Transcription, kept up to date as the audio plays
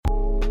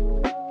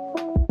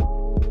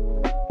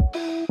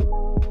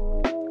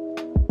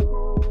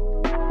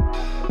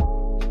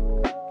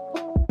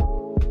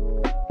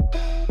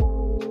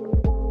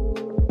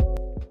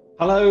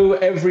Hello,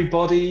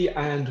 everybody,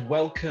 and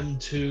welcome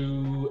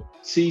to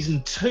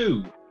season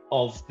 2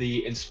 of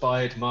the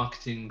Inspired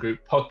Marketing Group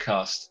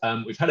podcast.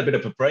 We've had a bit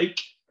of a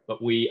break,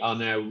 but we are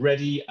now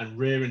ready and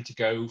rearing to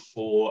go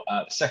for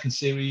the second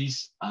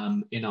series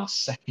in our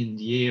second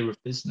year of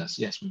business.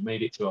 Yes, we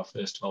made it to our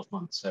first 12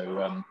 months,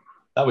 so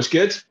that was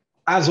good.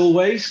 As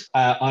always,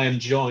 I am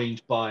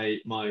joined by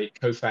my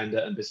co-founder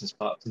and business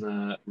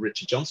partner,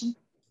 Richard Johnson.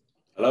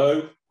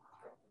 Hello.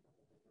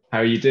 How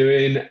are you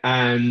doing?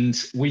 And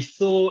we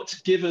thought,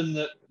 given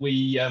that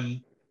we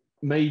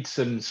made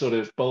some sort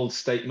of bold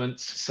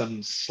statements,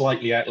 some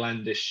slightly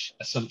outlandish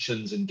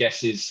assumptions and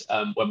guesses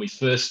when we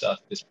first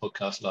started this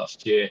podcast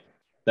last year,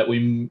 that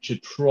we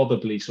should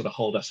probably sort of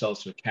hold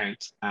ourselves to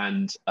account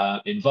and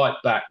invite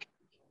back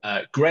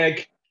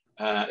Greg,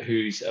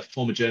 who's a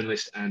former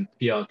journalist and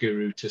PR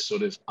guru, to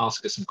sort of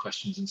ask us some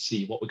questions and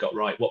see what we got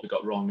right, what we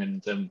got wrong,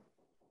 and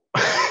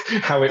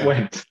how it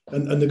went.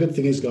 And the good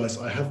thing is, guys,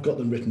 I have got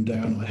them written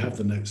down. I have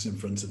the notes in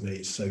front of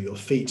me. So your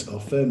feet are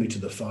firmly to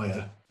the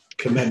fire.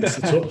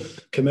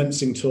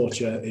 Commencing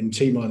torture in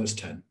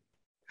T-10.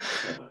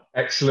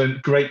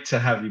 Excellent. Great to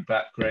have you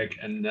back, Greg.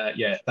 And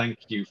thank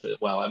you for,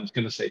 well, I'm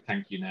going to say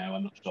thank you now.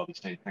 I'm not sure I'll be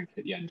saying thank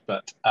you at the end.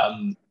 But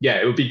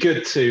it would be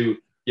good to,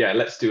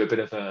 let's do a bit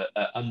of a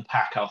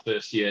unpack our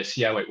first year,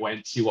 see how it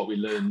went, see what we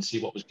learned,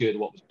 see what was good,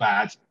 what was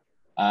bad.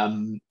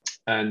 We'll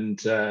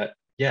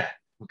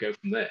go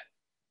from there.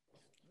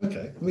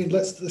 Okay. I mean,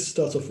 let's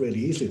start off really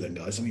easily then,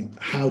 guys. I mean,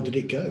 how did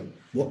it go?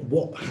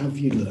 What have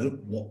you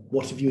learned?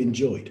 What have you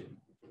enjoyed?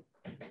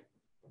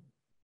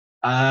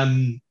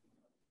 Shall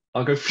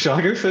I go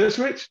first,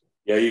 Rich?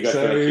 Yeah, you go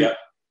first.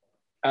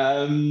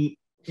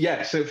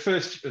 Yeah. So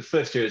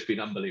first year has been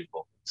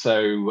unbelievable.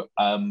 So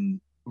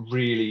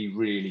really,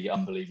 really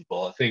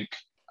unbelievable. I think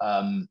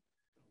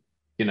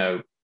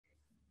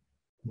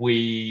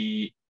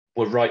we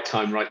were right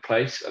time, right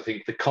place. I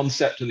think the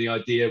concept and the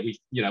idea,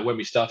 when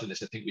we started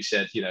this, I think we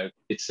said,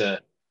 it's a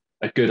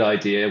good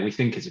idea. We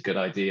think it's a good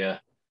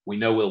idea. We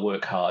know we'll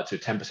work hard. So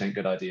 10%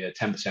 good idea,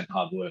 10%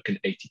 hard work, and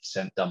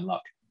 80% dumb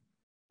luck.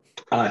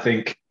 And I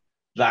think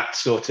that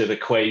sort of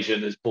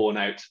equation has borne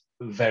out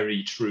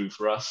very true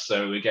for us.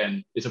 So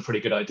again, it's a pretty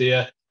good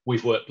idea.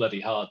 We've worked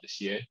bloody hard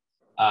this year.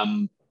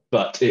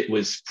 But it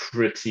was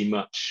pretty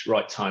much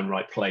right time,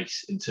 right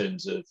place in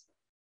terms of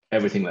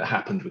everything that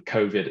happened with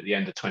COVID at the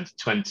end of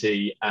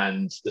 2020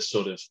 and the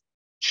sort of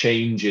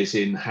changes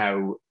in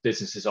how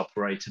businesses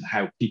operate and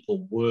how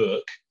people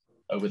work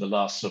over the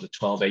last sort of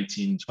 12,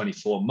 18,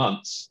 24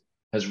 months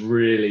has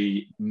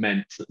really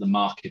meant that the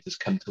market has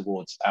come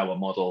towards our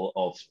model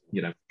of,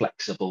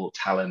 flexible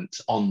talent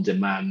on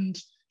demand.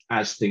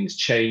 As things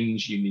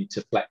change, you need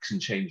to flex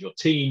and change your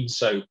team.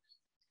 So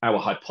our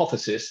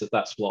hypothesis that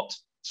that's what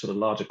sort of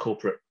larger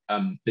corporate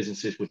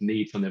businesses would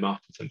need from their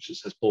marketing functions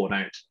has borne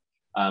out.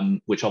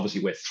 Which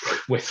obviously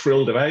we're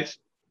thrilled about,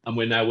 and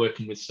we're now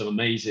working with some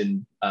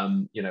amazing,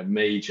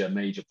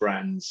 major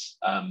brands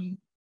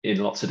in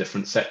lots of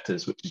different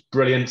sectors, which is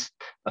brilliant.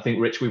 I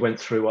think, Rich, we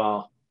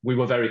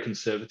were very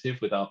conservative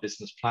with our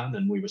business plan,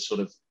 and we were sort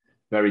of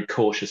very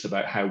cautious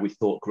about how we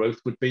thought growth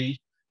would be.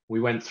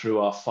 We went through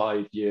our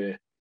 5-year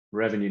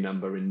revenue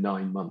number in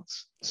 9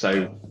 months,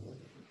 so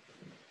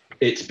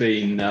it's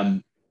been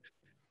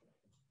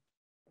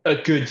a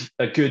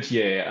good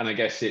year, and I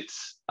guess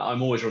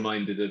I'm always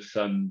reminded of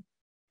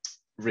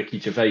Ricky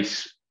Gervais,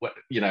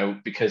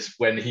 because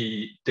when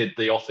he did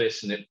The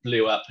Office and it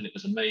blew up and it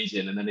was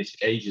amazing, and then it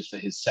took ages for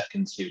his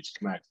second series to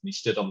come out, and he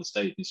stood on the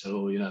stage and he said,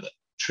 that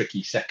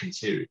tricky second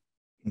series.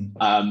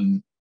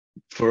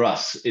 For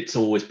us, it's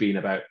always been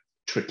about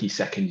tricky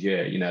second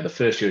year. The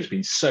first year has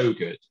been so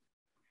good.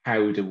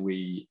 How do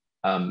we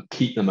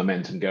keep the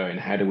momentum going?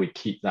 How do we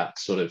keep that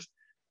sort of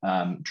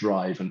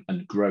drive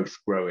and growth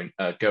going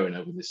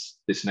over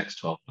this next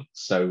 12 months?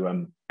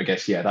 So I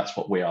guess that's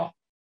what we are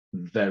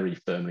very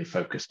firmly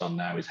focused on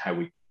now, is how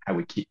we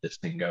keep this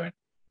thing going.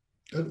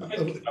 I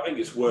think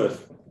it's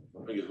worth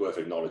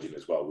acknowledging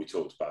as well. We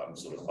talked about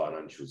sort of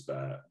financials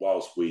there.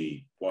 Whilst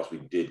we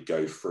did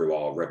go through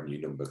our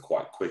revenue number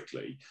quite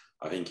quickly,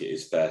 I think it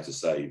is fair to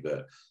say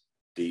that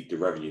the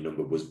revenue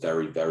number was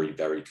very, very,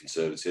 very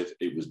conservative.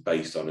 It was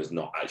based on us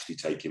not actually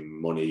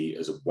taking money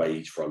as a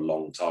wage for a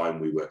long time.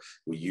 We were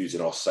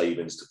using our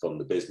savings to fund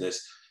the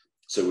business.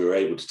 So we were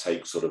able to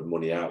take sort of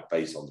money out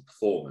based on the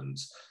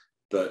performance.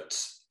 But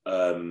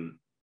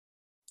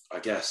I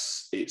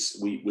guess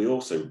we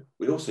also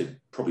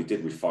probably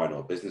did refine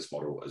our business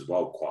model as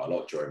well quite a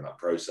lot during that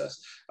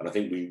process. And I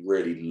think we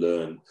really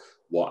learned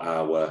what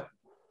our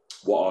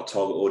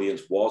target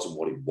audience was and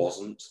what it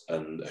wasn't,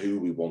 and who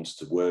we wanted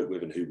to work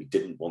with and who we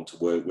didn't want to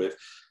work with.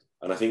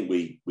 And I think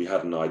we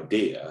had an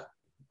idea,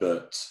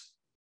 but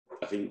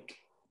I think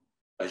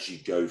as you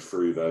go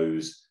through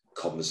those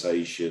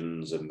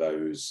conversations and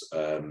those,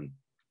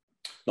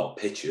 not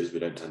pitches, we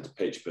don't tend to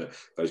pitch, but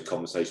those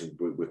conversations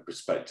with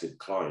prospective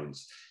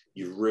clients,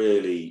 you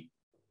really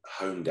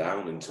hone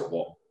down into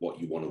what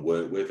you want to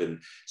work with. And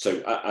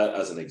so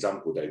as an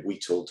example, Dave, we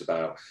talked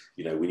about,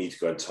 you know, we need to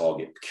go and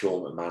target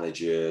procurement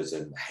managers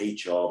and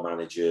HR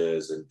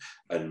managers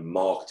and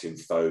marketing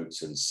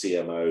folks and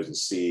CMOs and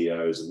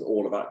CEOs and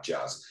all of that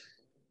jazz.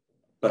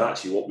 But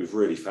actually what we've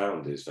really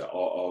found is that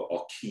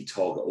our key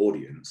target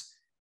audience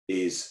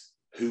is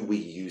who we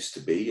used to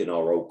be in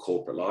our old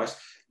corporate lives.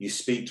 You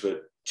speak to a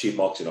chief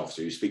marketing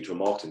officer, you speak to a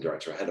marketing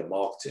director, a head of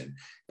marketing,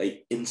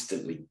 they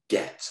instantly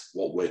get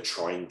what we're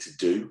trying to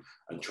do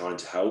and trying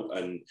to help.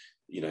 And,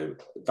 you know,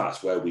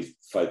 that's where we've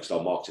focused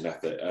our marketing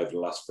effort over the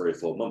last 3 or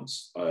 4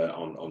 months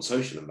on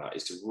social, and that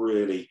is to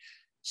really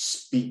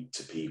speak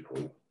to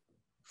people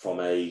from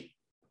a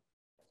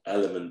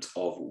element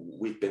of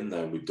we've been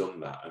there and we've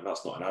done that. And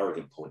that's not an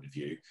arrogant point of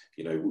view.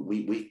 You know,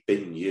 we've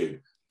been you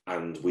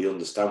and we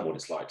understand what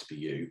it's like to be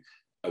you,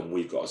 and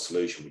we've got a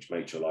solution which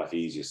makes your life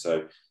easier.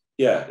 So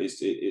yeah, it's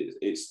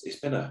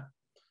been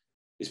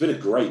a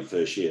great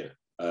first year,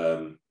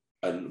 and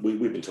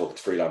we've been talking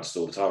to freelancers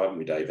all the time, haven't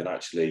we, Dave? And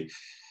actually,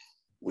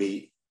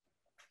 I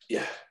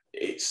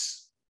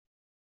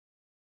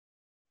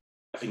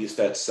think it's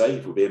fair to say,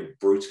 if we're being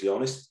brutally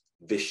honest,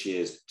 this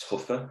year's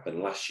tougher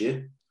than last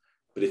year.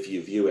 But if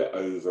you view it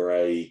over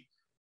a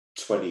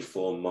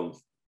 24-month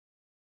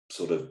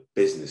sort of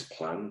business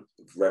plan,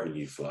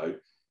 revenue flow,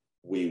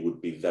 we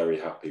would be very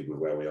happy with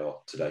where we are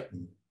today.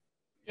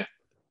 Yeah.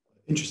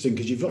 Interesting,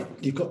 because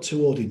you've got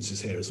two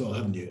audiences here as well,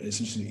 haven't you? It's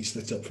interesting that you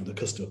split up from the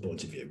customer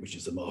point of view, which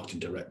is the marketing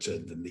director,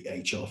 and then the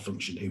HR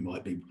function who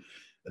might be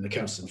an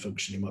accountant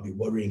function who might be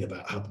worrying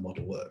about how the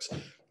model works.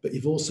 But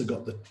you've also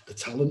got the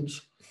talent,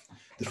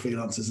 the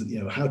freelancers, and, you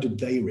know, how did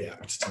they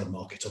react to the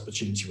market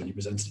opportunity when you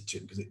presented it to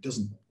them? Because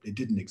it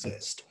didn't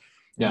exist.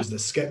 Yeah. Was there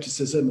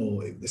skepticism,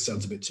 or this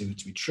sounds a bit too good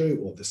to be true,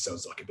 or this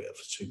sounds like a bit of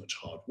too much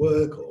hard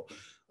work, or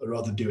I'd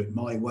rather do it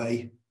my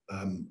way?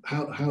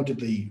 How did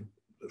the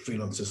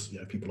freelancers, you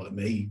know, people like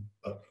me,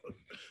 I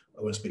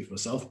won't speak for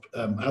myself,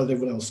 how did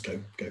everyone else go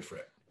for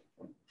it?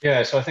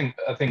 Yeah, so I think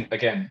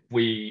again,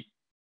 we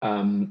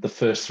the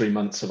first 3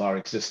 months of our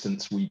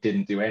existence, we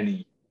didn't do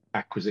any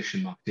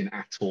acquisition marketing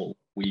at all.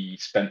 We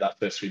spent that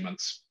first 3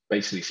 months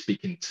basically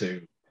speaking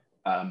to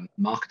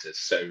marketers,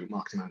 so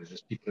marketing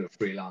managers, people who are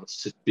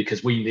freelance,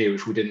 because we knew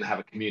if we didn't have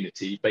a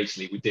community,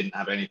 basically we didn't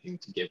have anything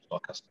to give to our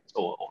customers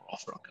or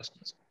offer our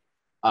customers.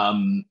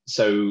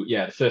 So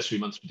yeah, the first 3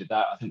 months we did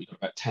that. I think we got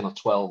about 10 or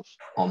 12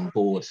 on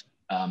board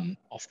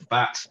off the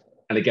bat.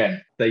 And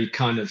again, they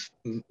kind of,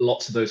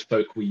 lots of those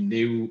folk we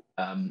knew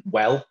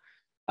well,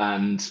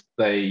 and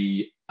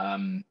they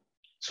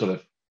sort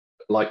of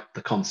liked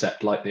the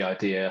concept, liked the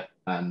idea,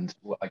 and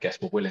I guess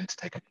were willing to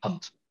take a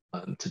punt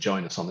to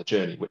join us on the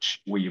journey,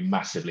 which we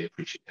massively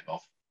appreciative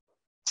of.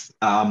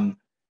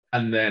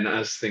 And then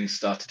as things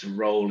started to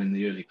roll in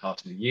the early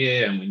part of the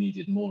year and we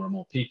needed more and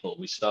more people,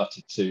 we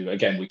started to,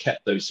 again, we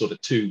kept those sort of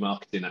two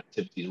marketing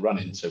activities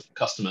running, so for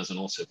customers and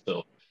also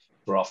for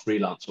our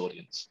freelance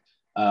audience.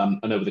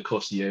 And over the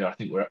course of the year, I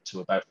think we're up to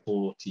about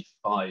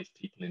 45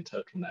 people in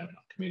total now in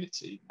our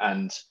community.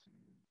 And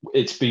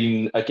it's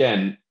been,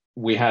 again,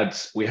 we had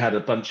a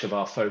bunch of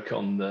our folk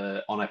on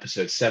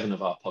episode 7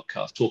 of our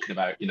podcast talking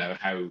about, you know,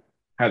 how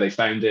they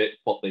found it,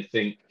 what they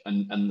think,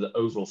 and the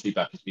overall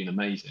feedback has been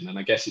amazing. And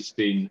I guess it's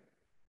been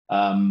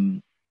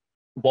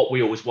what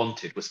we always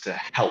wanted was to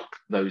help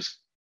those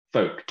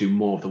folk do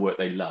more of the work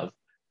they love.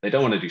 They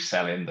don't want to do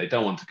selling, they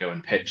don't want to go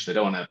and pitch, they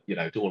don't want to, you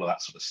know, do all of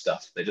that sort of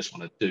stuff. They just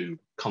want to do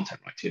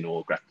content writing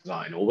or graphic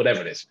design or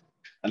whatever it is.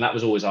 And that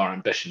was always our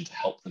ambition, to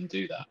help them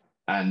do that.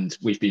 And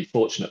we've been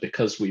fortunate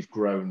because we've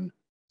grown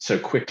so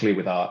quickly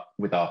with our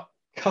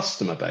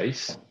customer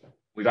base.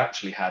 We've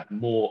actually had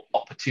more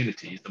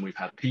opportunities than we've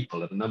had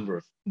people at a number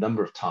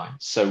of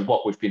times. So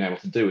what we've been able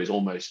to do is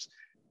almost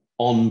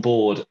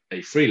onboard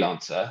a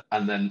freelancer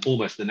and then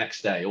almost the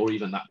next day or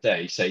even that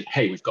day say,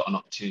 hey, we've got an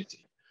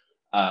opportunity,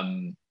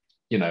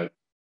 you know,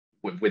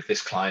 with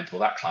this client or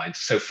that client.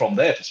 So from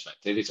their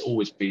perspective, it's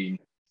always been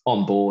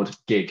on board,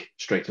 gig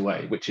straight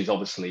away, which is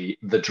obviously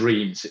the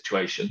dream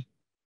situation.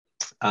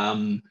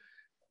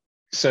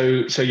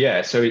 So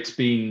it's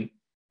been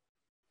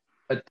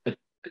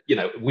you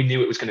know, we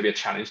knew it was going to be a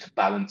challenge to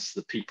balance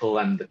the people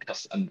and the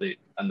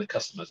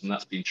customers, and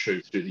that's been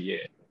true through the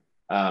year.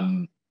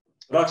 But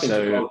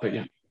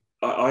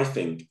I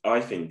think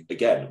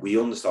again, we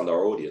understand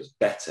our audience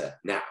better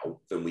now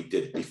than we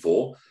did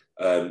before,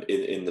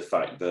 in the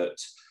fact that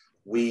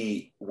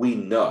we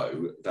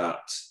know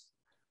that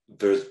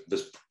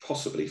there's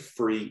possibly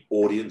 3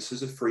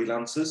 audiences of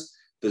freelancers.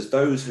 There's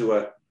those who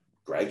are,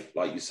 Greg,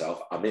 like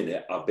yourself, I'm in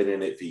it. I've been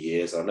in it for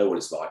years. I know what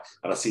it's like,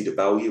 and I see the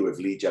value of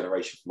lead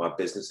generation for my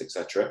business,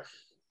 etc.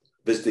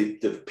 There's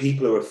the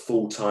people who are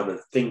full-time and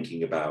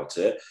thinking about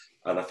it,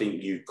 and I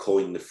think you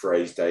coined the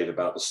phrase, Dave,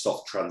 about the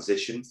soft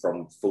transition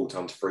from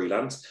full-time to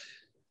freelance.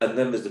 And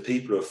then there's the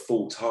people who are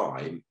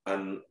full-time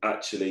and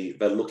actually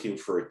they're looking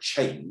for a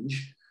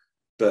change,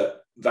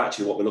 but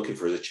actually what we're looking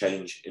for is a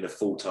change in a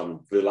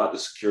full-time. We like the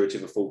security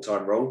of a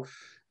full-time role.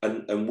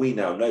 And we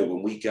now know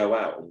when we go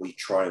out and we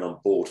try and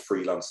onboard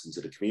freelancers into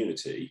the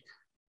community,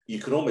 you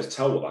can almost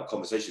tell what that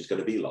conversation is going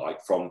to be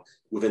like from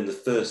within the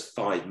first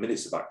 5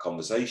 minutes of that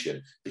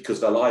conversation, because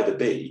they'll either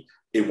be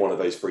in one of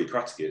those three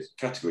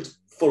categories,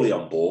 fully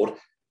on board,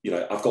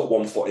 I've got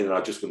one foot in and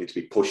I just want it to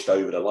be pushed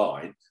over the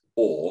line,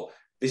 or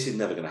this is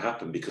never going to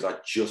happen because I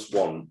just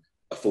want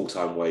a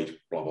full-time wage,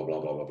 blah, blah, blah,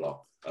 blah, blah, blah.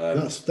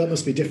 That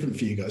must be different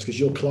for you guys because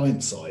you're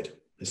client side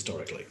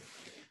historically.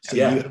 So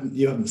yeah.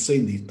 you haven't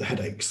seen the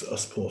headaches that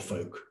us poor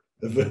folk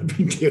have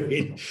been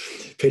doing,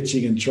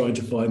 pitching and trying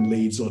to find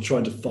leads or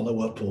trying to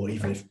follow up, or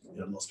even if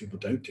lots of people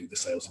don't do the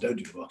sales, they don't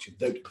do the marketing,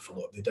 they don't do the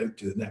follow-up, they don't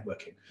do the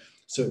networking.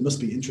 So it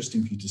must be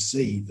interesting for you to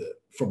see that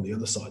from the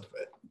other side of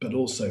it, but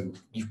also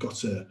you've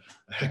got a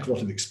heck of a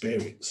lot of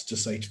experience to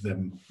say to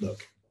them,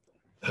 look,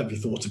 have you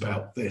thought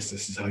about this?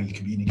 This is how you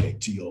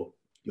communicate to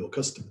your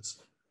customers.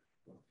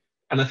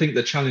 And I think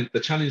the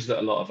challenge that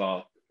a lot of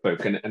our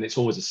folk, and it's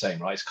always the same,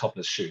 right? It's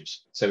cobbler's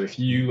shoes. So if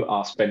you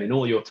are spending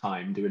all your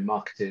time doing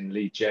marketing,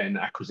 lead gen,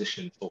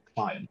 acquisition for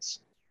clients,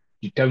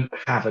 you don't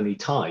have any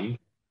time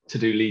to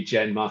do lead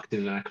gen,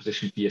 marketing, and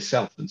acquisition for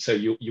yourself. And so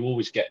you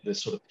always get the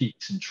sort of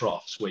peaks and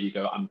troughs where you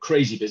go, I'm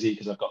crazy busy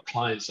because I've got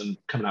clients and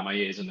coming out my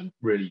ears and I'm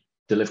really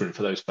delivering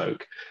for those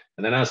folk.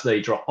 And then as they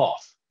drop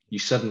off, you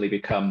suddenly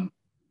become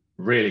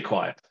really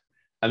quiet.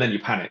 And then you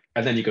panic,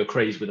 and then you go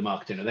crazy with the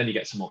marketing, and then you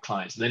get some more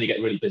clients, and then you get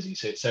really busy.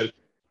 So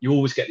you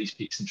always get these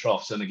peaks and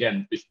troughs. And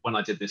again, when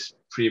I did this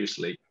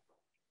previously,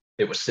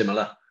 it was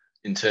similar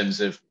in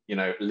terms of,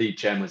 lead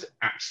gen was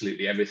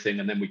absolutely everything.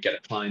 And then we'd get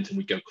a client and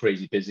we'd go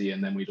crazy busy,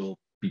 and then we'd all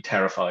be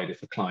terrified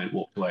if a client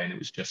walked away. And it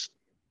was just,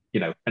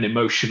 an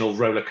emotional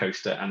roller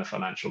coaster and a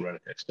financial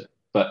roller coaster.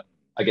 But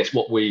I guess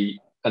what we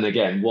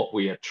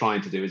are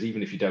trying to do is,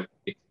 even if you don't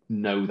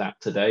know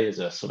that today as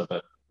a sort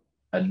of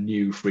a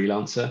new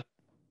freelancer,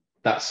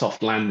 that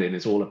soft landing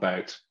is all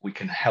about, we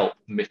can help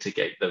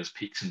mitigate those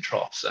peaks and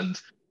troughs. And,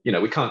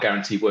 we can't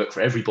guarantee work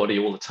for everybody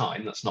all the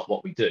time. That's not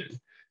what we do.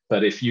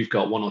 But if you've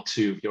got one or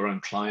two of your own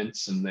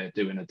clients and they're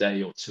doing a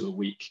day or two a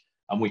week,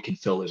 and we can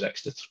fill those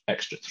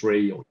extra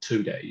 3 or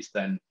 2 days,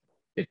 then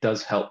it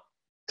does help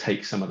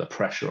take some of the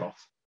pressure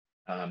off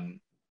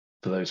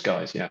for those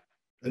guys. Yeah.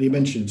 And you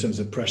mentioned in terms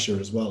of pressure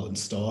as well and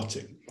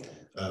starting,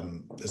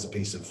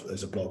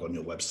 there's a blog on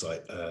your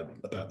website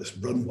about this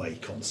runway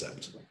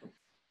concept.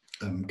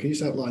 Can you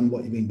just outline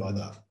what you mean by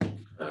that?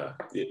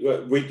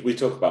 We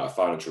talk about a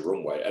financial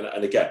runway,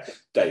 and again,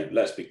 Dave,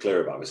 let's be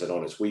clear about this and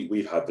honest.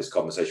 We've had this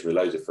conversation with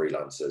loads of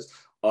freelancers.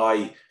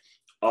 I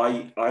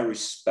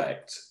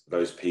respect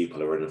those people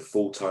who are in a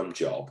full-time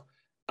job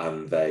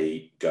and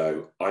they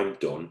go, I'm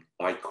done,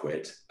 I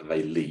quit, and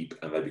they leap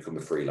and they become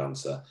a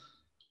freelancer.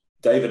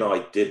 Dave and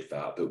I did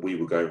that, but we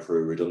were going through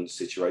a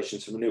redundancy situation,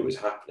 so we knew it was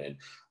happening.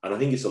 And I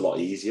think it's a lot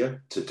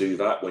easier to do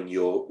that when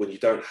you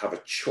don't have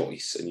a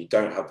choice and you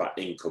don't have that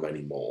income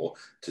anymore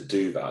to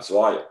do that. So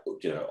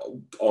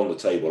on the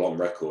table, on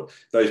record,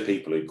 those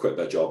people who quit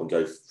their job and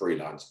go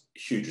freelance,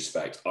 huge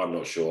respect. I'm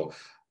not sure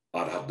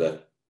I'd have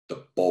the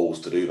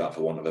balls to do that,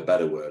 for want of a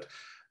better word.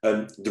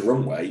 The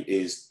runway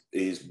is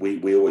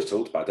we always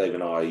talked about, Dave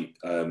and I,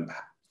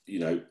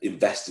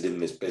 invested in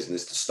this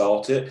business to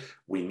start it.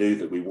 We knew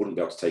that we wouldn't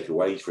be able to take a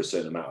wage for a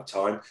certain amount of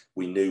time.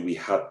 We knew we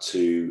had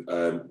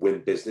to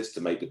win business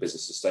to make the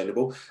business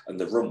sustainable. And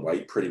the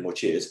runway pretty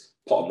much is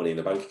pot of money in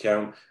the bank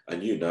account,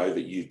 and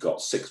that you've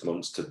got 6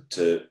 months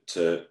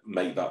to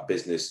make that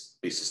business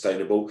be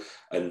sustainable.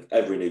 And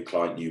every new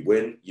client you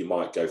win, you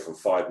might go from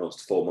 5 months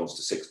to 4 months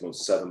to 6 months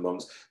to 7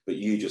 months, but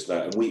you just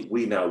know. And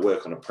we now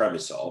work on a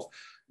premise of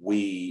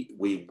we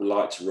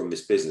like to run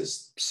this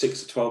business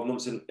 6 to 12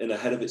 months in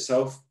ahead of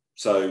itself.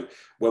 So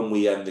when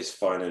we end this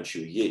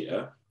financial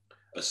year,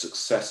 a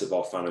success of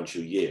our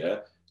financial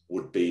year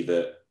would be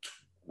that,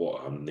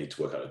 I need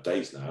to work out the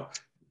dates now,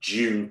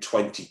 June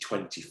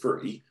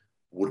 2023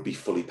 would be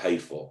fully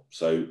paid for.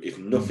 So if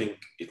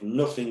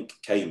nothing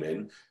came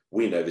in,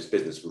 we know this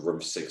business would run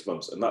for 6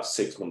 months, and that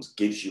 6 months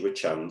gives you a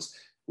chance,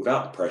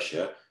 without the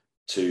pressure,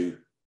 to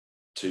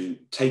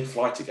take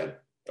flight again,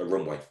 a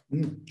runway.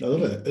 I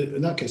love it.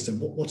 In that case, then,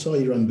 what are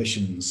your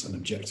ambitions and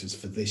objectives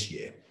for this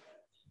year?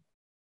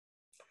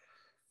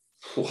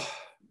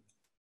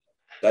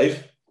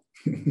 Dave?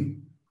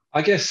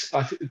 I guess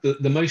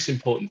the most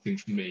important thing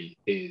for me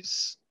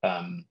is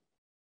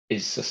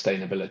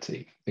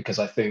sustainability, because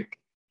I think,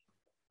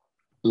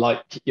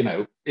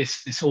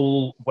 it's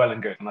all well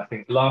and good. And I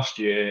think last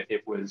year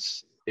it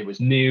was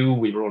new.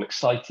 We were all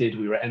excited.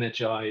 We were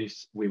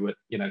energized. We were,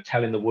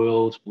 telling the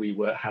world. We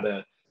had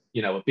a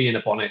bee in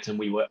a bonnet, and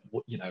we were,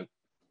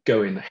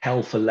 going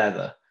hell for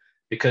leather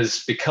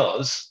because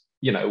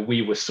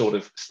we were sort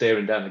of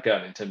staring down the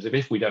gun in terms of,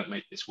 if we don't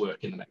make this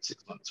work in the next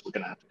 6 months, we're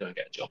going to have to go and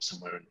get a job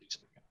somewhere and do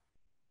something.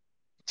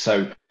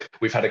 So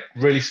we've had a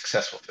really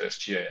successful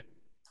first year,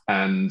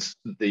 and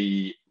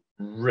the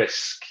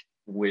risk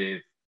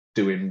with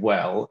doing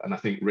well, and I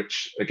think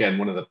Rich, again,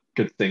 one of the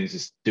good things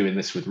is doing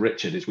this with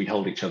Richard, is we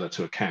hold each other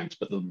to account.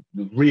 But the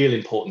real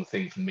important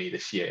thing for me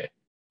this year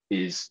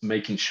is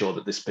making sure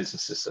that this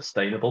business is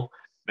sustainable,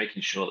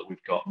 making sure that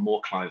we've got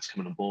more clients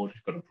coming on board.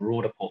 We've got a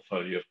broader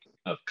portfolio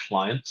of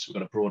clients. We've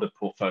got a broader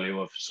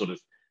portfolio of sort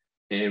of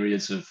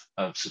areas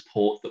of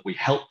support that we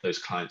help those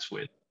clients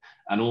with,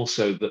 and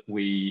also that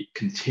we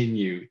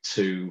continue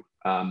to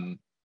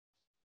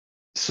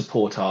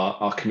support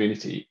our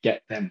community,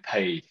 get them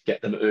paid,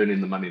 get them earning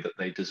the money that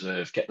they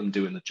deserve, get them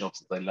doing the jobs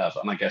that they love.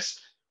 And I guess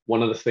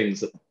one of the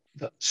things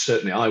that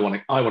certainly I want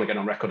to get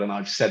on record, and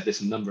I've said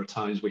this a number of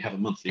times, we have a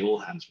monthly all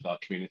hands with our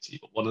community,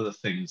 but one of the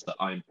things that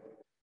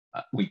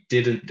we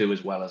didn't do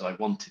as well as I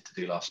wanted to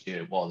do last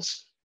year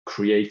was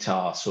create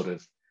our sort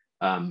of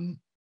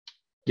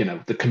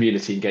the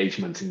community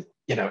engagement, and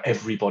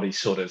everybody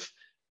sort of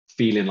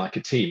feeling like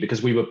a team,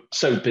 because we were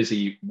so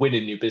busy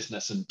winning new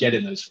business and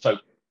getting those folk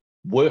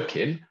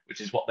working, which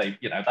is what they,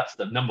 that's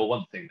the number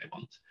one thing they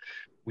want.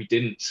 We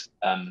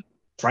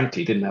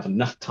frankly didn't have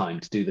enough time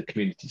to do the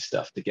community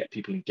stuff, to get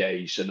people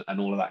engaged and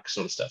all of that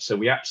sort of stuff. So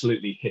we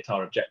absolutely hit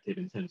our objective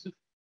in terms of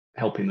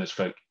helping those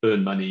folk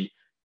earn money,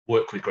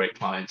 work with great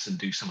clients, and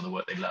do some of the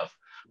work they love.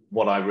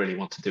 What I really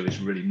want to do is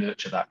really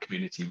nurture that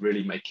community,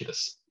 really make it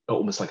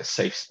almost like a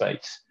safe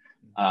space.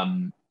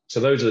 So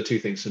those are the two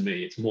things for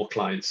me. It's more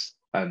clients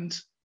and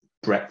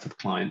breadth of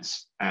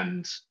clients,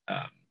 and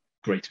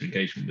greater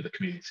engagement with the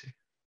community.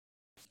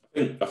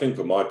 I think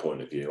from my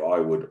point of view, I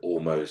would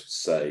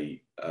almost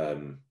say,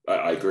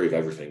 I agree with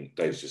everything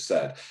Dave's just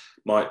said.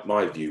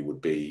 My view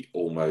would be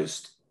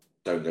almost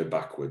don't go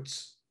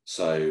backwards.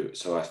 So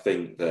I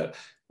think that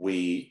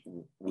we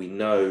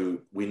know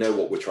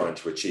what we're trying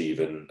to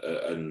achieve,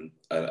 and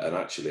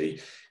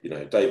actually,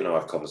 Dave and I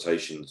have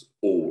conversations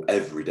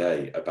every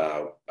day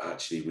about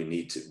actually we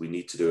need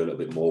to do a little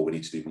bit more, we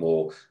need to do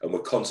more, and we're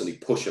constantly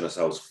pushing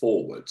ourselves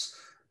forwards.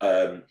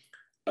 And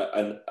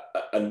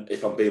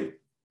if I'm being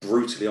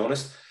brutally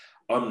honest,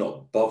 I'm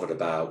not bothered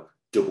about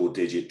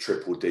double-digit,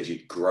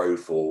 triple-digit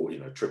growth, or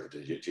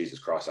triple-digit. Jesus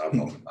Christ, I'm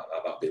not about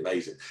that. That'd be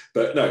amazing.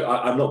 But no,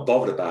 I'm not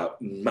bothered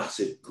about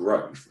massive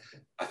growth.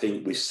 I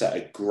think we set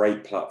a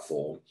great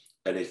platform,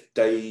 and if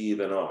Dave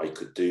and I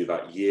could do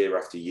that year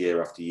after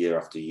year after year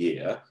after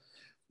year,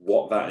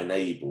 what that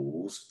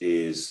enables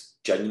is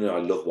genuinely, I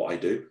love what I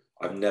do.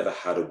 I've never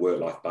had a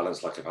work-life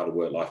balance like I've had a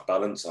work-life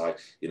balance. I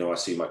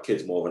see my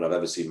kids more than I've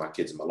ever seen my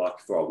kids in my life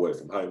before. I work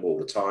from home all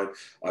the time.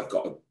 I've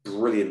got a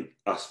brilliant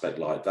aspect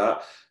like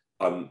that.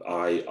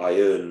 I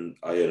earn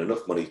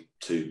enough money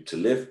to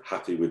live,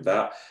 happy with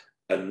that.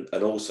 And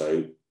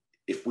also,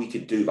 if we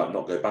can do that,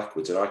 not go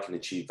backwards, and I can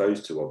achieve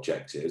those two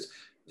objectives,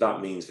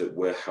 that means that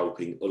we're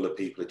helping other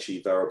people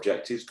achieve their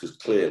objectives, because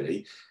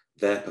clearly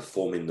they're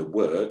performing the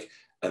work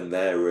and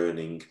they're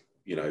earning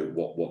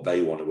what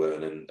they want to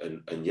earn,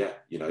 and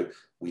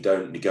we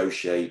don't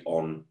negotiate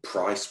on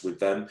price with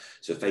them.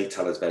 So if they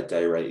tell us their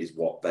day rate is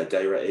what their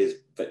day rate is,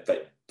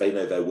 they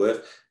know their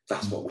worth,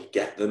 that's what we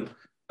get them.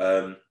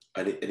 And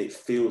it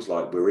feels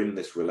like we're in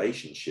this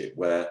relationship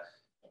where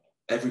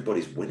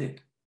everybody's winning,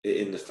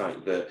 in the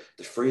fact that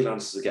the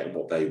freelancers are getting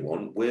what they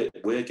want,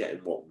 we're getting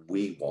what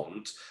we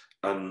want,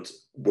 and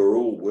we're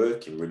all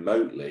working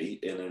remotely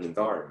in an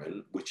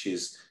environment which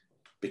is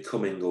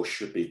becoming, or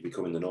should be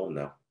becoming, the norm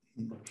now.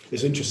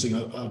 It's interesting.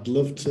 I'd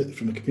love to,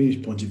 from a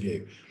community point of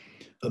view,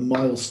 a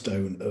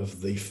milestone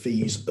of the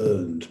fees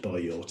earned by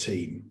your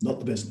team, not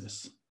the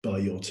business, by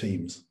your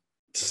teams,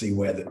 to see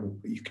where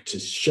to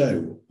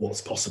show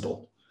what's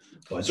possible.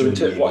 So in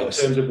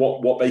terms of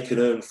what they can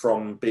earn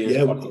from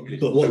being,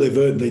 but what they've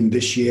earned in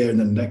this year and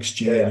then next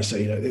year, and so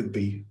it would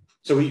be.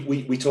 So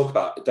we talk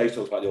about, Dave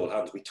talks about the all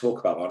hands. We talk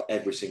about that on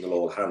every single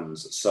all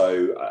hands.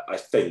 So I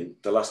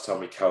think the last time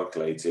we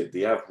calculated,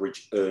 the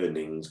average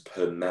earnings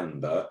per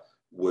member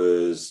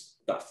was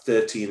about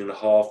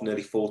 13,500,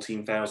 nearly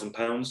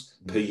 £14,000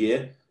 per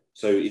year.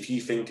 So if you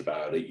think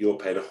about it, you're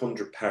paying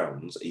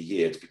 £100 a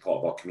year to be part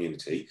of our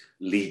community,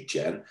 lead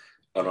gen,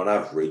 and on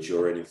average,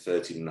 you're earning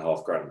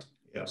 13,500 grand.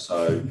 Yeah.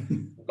 So,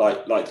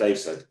 like Dave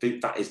said, I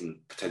think that isn't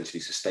potentially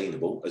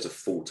sustainable as a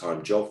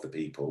full-time job for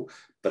people.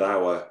 But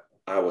our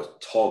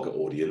target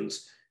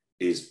audience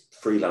is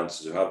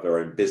freelancers who have their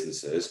own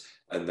businesses,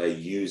 and they're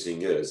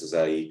using us as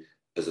a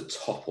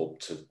top-up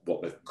to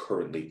what they've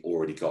currently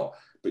already got.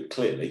 But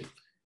clearly,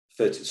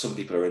 some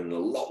people are earning a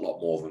lot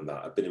more than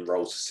that. I've been in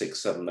roles for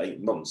 6, 7,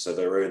 8 months, so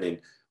they're earning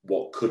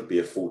what could be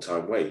a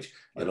full-time wage,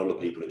 and other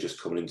people are just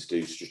coming in to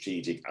do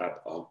strategic ad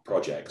hoc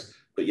projects.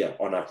 But yeah,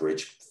 on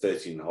average,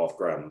 13,500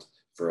 grand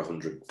for a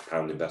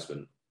 £100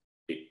 investment.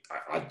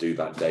 I'd do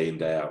that day in,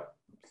 day out.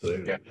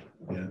 Yeah.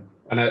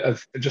 And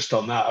just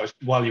on that,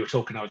 while you were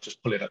talking, I was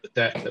just pulling up the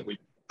deck that we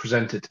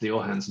presented to the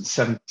all hands, and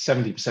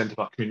 70% of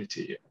our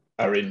community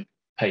are in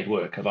paid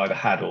work, have either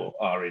had or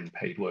are in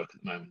paid work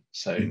at the moment.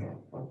 So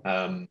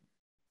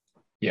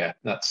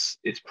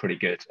it's pretty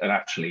good. And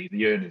actually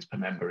the earnings per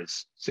member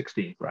is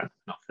 16 grand,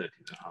 not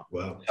 13.5.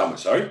 Wow. How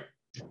much, sorry?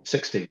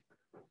 16,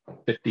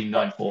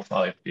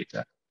 15,945 to be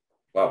exact.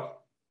 Wow,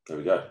 there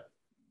we go.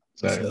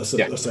 So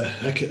that's a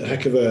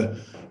heck of a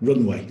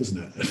runway, isn't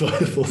it?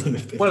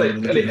 Well,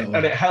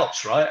 it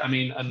helps, right? I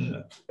mean,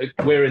 and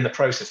we're in the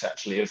process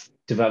actually of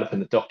developing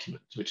the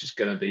document, which is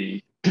going to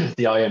be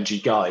the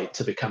IMG guide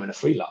to becoming a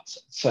freelancer.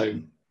 So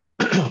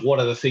what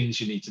are the things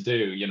you need to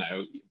do?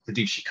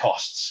 Reduce your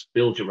costs,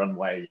 build your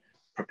runway,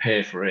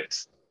 prepare for it,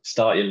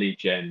 start your lead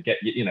gen, get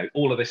you know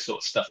all of this sort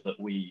of stuff that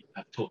we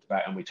have talked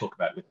about and we talk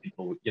about with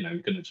people. You know,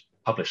 we're going to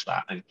publish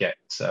that and get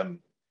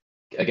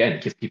again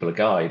give people a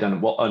guide.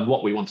 And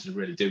what we wanted to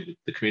really do with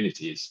the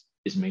community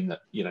is mean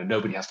that you know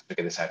nobody has to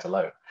figure this out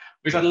alone.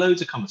 We've had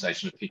loads of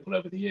conversations with people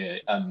over the year.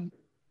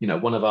 You know,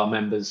 one of our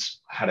members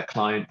had a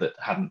client that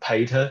hadn't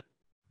paid her,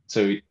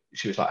 so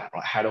she was like,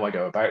 right, how do I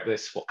go about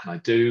this? What can I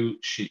do?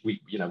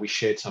 We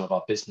shared some of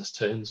our business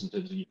terms in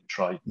terms of you can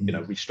try, you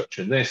know,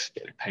 restructuring this,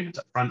 getting payments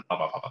up front, blah,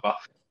 blah, blah, blah, blah.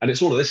 And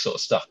it's all of this sort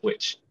of stuff,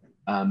 which,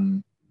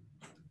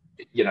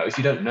 you know, if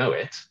you don't know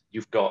it,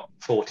 you've got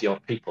 40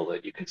 odd people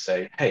that you can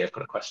say, hey, I've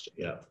got a question.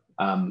 Yeah.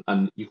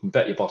 And you can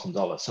bet your bottom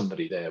dollar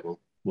somebody there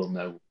will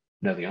know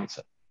the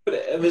answer.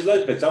 But there's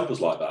loads of examples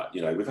like that.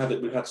 You know, we've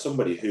had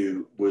somebody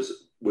who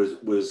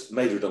was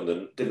made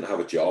redundant, didn't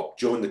have a job,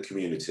 joined the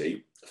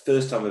community.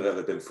 First time I've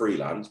ever been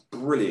freelance,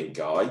 brilliant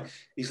guy.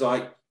 He's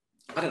like,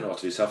 I don't know how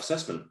to do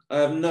self-assessment. I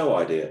have no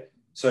idea.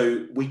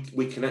 So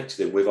we connected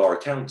him with our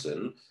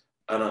accountant,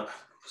 and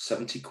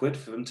 70 quid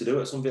for them to do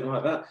it, something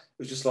like that. It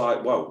was just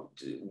like, well,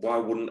 why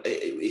wouldn't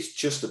it's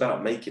just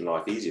about making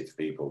life easier for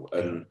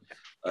people.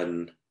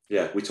 And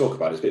yeah, we talk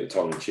about it, it's a bit of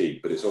tongue in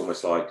cheek, but it's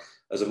almost like,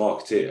 as a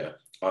marketeer,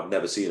 I've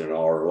never seen an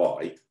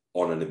ROI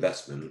on an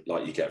investment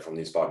like you get from the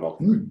Inspired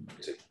Marketing.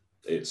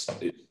 It's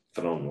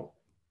phenomenal.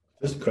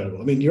 That's incredible.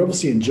 I mean, you're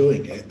obviously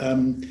enjoying it.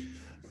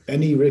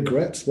 Any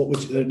regrets?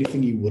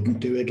 Anything you wouldn't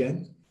do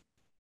again?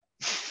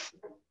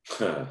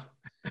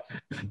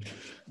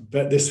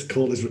 Bet this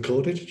call is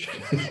recorded,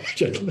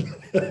 gentlemen.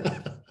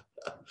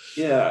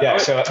 Yeah.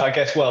 So I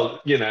guess,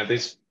 well, you know,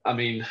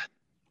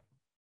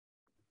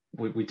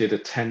 we did a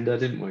tender,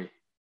 didn't we?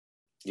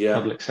 Yeah.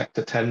 Public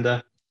sector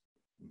tender.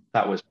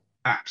 That was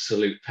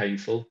absolute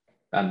painful,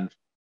 and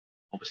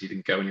obviously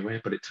didn't go anywhere,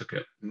 but it took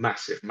a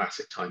massive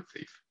time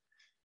thief.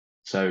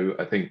 So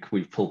I think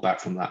we've pulled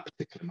back from that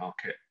particular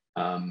market,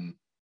 and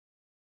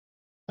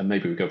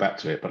maybe we go back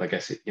to it. But I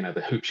guess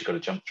the hoops you've got to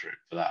jump through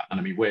for that. And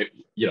I mean,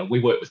 we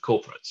work with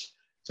corporates,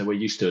 so we're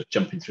used to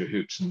jumping through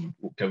hoops and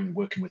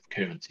working with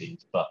procurement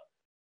teams. But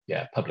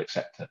yeah, public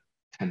sector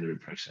tendering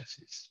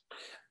processes.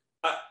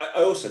 I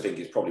also think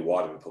it's probably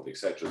wider than public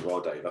sector as well,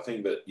 Dave. I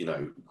think that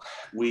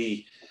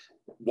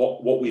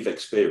what we've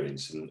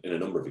experienced in a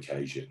number of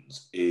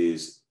occasions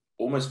is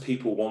almost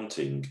people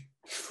wanting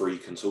free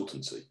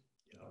consultancy.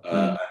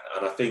 And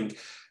I think,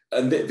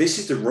 this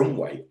is the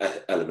runway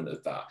element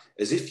of that,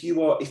 is if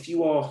you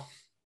are,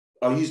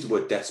 I'll use the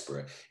word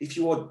desperate. If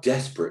you are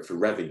desperate for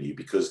revenue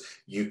because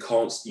you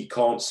can't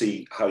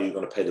see how you're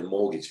going to pay the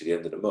mortgage for the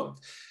end of the month,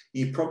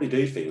 you probably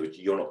do things which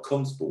you're not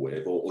comfortable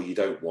with or you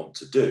don't want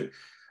to do.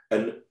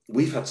 And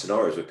we've had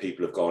scenarios where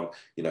people have gone,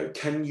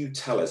 can you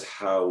tell us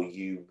how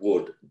you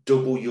would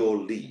double your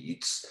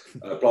leads,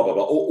 blah, blah,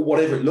 blah, or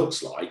whatever it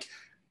looks like,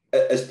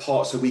 as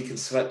part so we can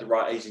select the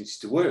right agency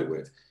to work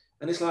with.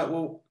 And it's like,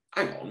 well,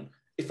 hang on.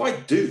 If I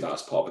do that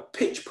as part of a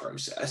pitch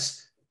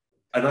process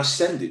and I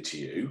send it to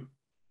you,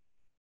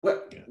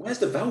 where's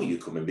the value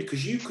coming?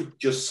 Because you could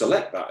just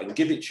select that and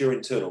give it to your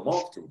internal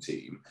marketing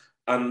team.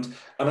 And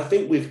I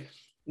think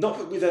not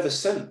that we've ever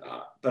sent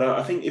that, but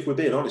I think if we're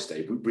being honest,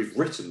 Dave, we've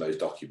written those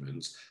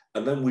documents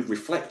and then we've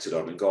reflected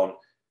on and gone,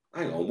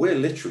 hang on, we're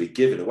literally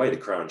giving away the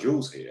crown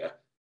jewels here.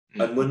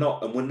 And we're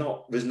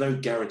not, there's no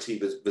guarantee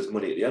there's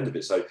money at the end of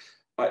it. So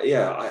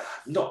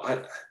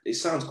it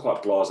sounds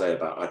quite blasé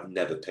about I'd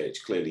never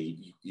pitch.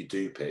 Clearly you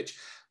do pitch,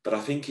 but I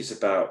think it's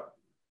about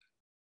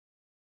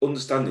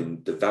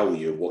understanding the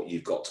value of what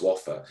you've got to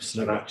offer.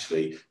 Absolutely. And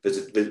actually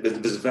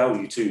there's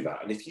value to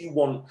that. And if you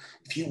want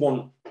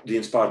the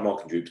Inspired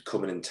Marketing Group to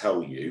come in and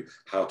tell you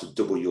how to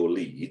double your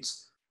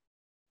leads,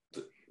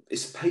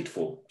 it's a paid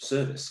for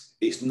service.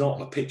 It's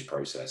not a pitch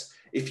process.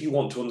 If you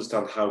want to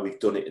understand how we've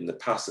done it in the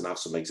past and have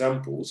some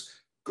examples,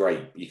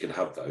 great, you can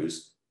have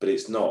those. But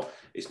it's not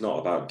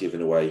about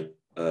giving away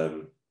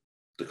the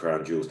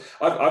crown jewels.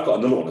 I've got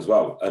another one as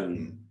well,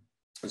 and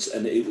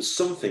it was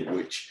something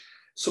which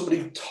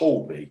somebody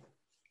told me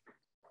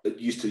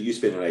that used to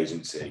be in an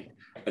agency,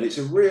 and it's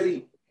a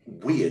really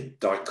weird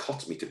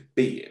dichotomy to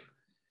be in.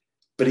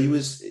 But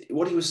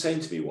what he was saying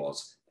to me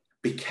was,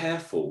 be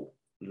careful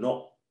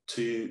not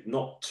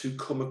to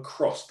come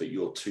across that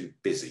you're too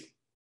busy.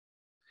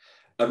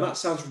 And that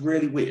sounds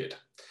really weird,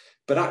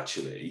 but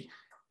actually,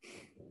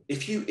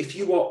 if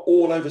you are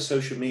all over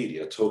social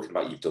media talking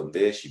about you've done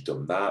this, you've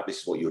done that,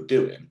 this is what you're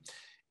doing,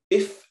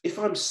 if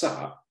I'm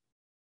sat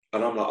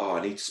and I'm like, oh,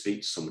 I need to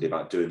speak to somebody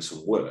about doing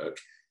some work,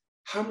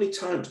 how many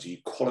times do you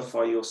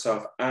qualify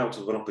yourself out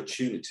of an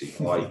opportunity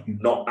by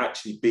not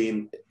actually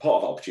being part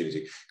of that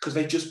opportunity? Because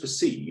they just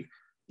perceive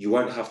you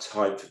won't have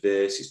time for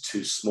this, it's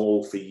too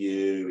small for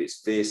you,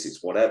 it's this,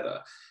 it's whatever.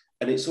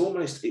 And it's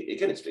almost,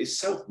 again, it's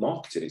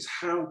self-marketing, it's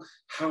how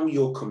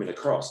you're coming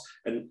across.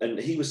 And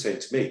he was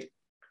saying to me,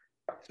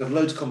 I've had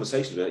loads of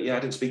conversations about, I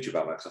didn't speak to you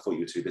about that because I thought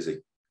you were too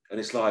busy. And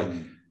it's like,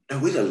 no,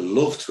 we'd have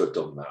loved to have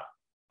done that.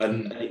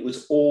 And it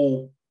was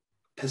all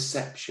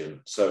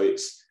perception. So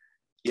it's,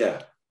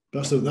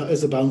 That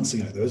is a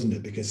balancing act, though, isn't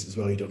it? Because as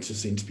well, you don't just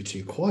seem to be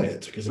too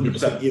quiet. Because people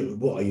think,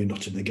 what, are you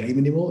not in the game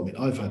anymore? I mean,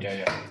 I've had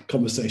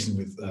conversations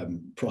with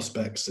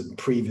prospects and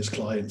previous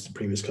clients and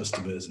previous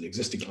customers and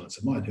existing clients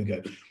of mine who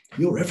go,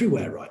 "You're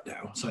everywhere right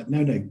now." It's like,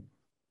 no,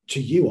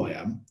 to you I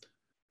am,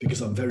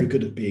 because I'm very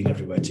good at being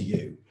everywhere to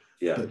you.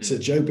 Yeah. But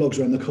Joe Blogs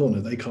around the corner,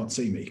 they can't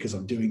see me because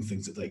I'm doing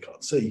things that they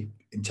can't see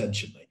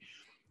intentionally.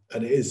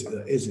 And it is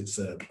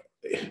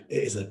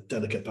a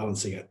delicate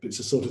balancing act, but it's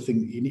a sort of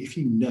thing that if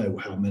you know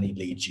how many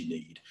leads you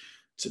need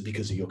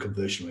because of your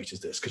conversion rate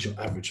is this, because your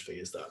average fee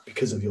is that,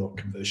 because of your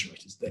conversion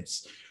rate is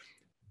this,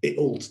 it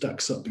all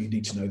stacks up, but you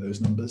need to know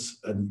those numbers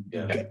and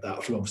get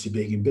that from obviously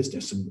being in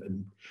business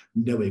and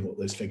knowing what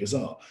those figures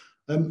are.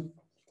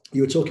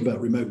 You were talking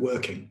about remote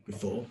working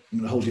before. I'm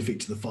going to hold your feet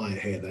to the fire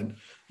here then.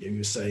 You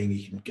were saying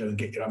you can go and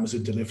get your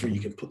Amazon delivery, you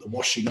can put the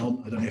washing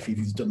on. I don't know if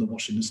you've done the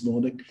washing this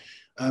morning.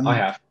 I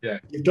have, yeah.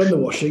 You've done the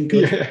washing,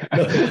 good. Yeah.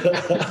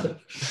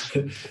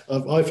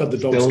 I've had the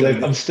dogs.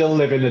 I'm still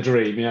living the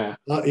dream, yeah.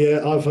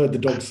 I've heard the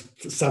dogs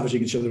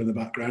savaging each other in the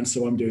background,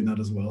 so I'm doing that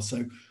as well.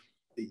 So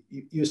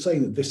you're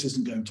saying that this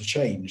isn't going to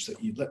change,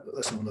 that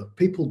let's have a look.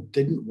 People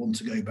didn't want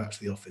to go back to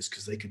the office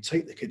because they could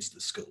take their kids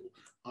to school.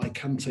 I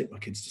can take my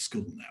kids to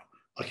school now.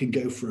 I can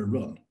go for a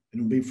run.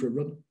 Anyone been for a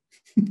run?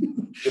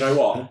 You know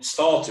what?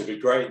 Started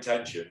with great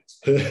intentions.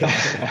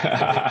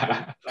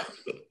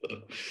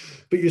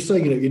 But you're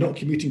saying, you're not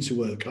commuting to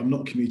work. I'm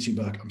not commuting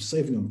back. I'm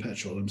saving on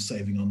petrol. I'm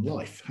saving on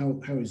life. How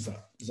is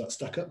that? Does that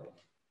stack up?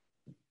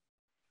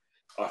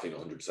 I think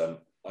 100%.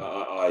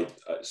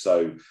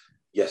 So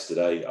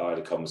yesterday I had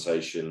a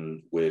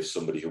conversation with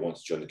somebody who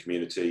wants to join the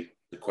community.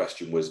 The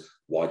question was,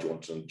 why do you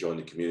want to join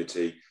the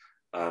community?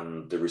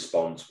 And the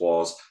response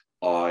was,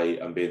 I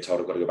am being told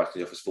I've got to go back to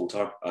the office full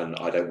time, and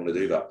I don't want to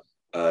do that.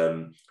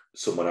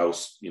 Someone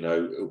else,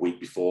 a week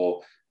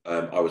before,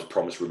 I was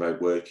promised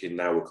remote working.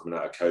 Now we're coming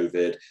out of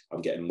COVID.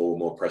 I'm getting more and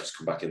more pressure to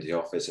come back into the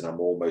office, and I'm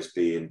almost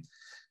being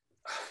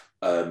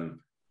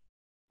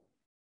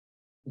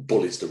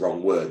bullied's the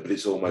wrong word, but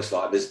it's almost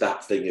like there's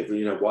that thing of,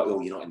 why?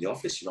 Oh, you're not in the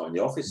office. You're not in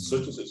the office.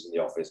 Such and such is in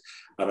the office.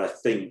 And I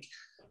think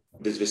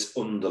there's this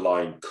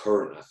underlying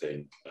current. I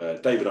think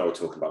Dave and I were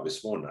talking about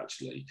this morning.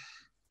 Actually,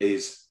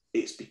 is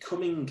it's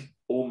becoming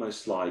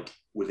almost like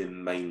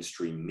within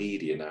mainstream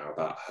media now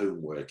about home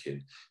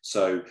working.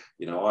 So,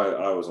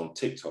 I was on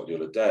TikTok the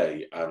other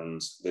day, and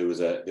there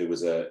was a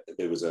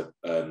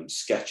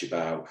sketch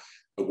about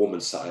a woman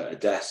sat at a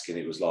desk, and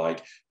it was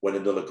like, when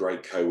another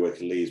great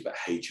co-worker leaves, but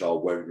HR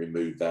won't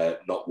remove their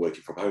not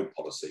working from home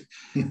policy.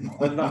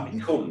 When that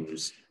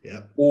becomes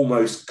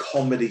almost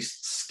comedy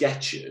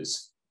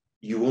sketches,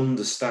 you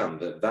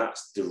understand that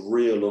that's the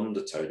real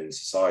undertone in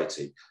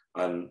society.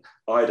 And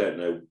I don't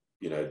know,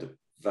 the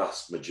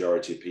vast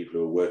majority of people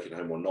who are working at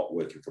home or not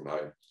working from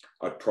home,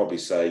 I'd probably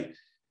say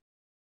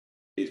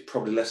it's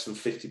probably less than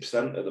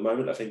 50% at the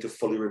moment, I think, are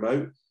fully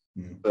remote.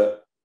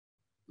 But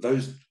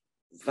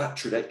that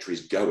trajectory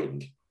is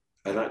going,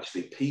 and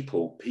actually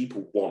people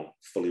want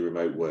fully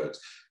remote work.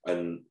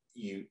 And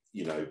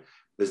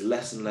there's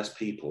less and less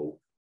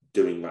people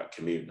doing that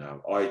commute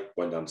now. I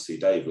went down to see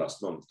Dave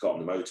last month, got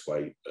on the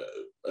motorway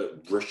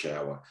at rush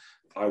hour.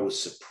 I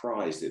was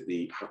surprised at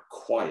how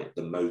quiet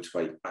the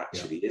motorway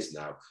actually is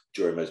now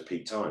during those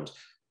peak times.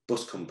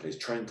 Bus companies,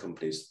 train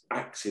companies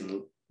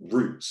acting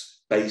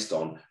routes based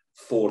on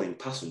falling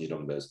passenger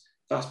numbers.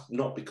 That's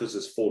not because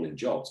there's falling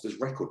jobs. There's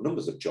record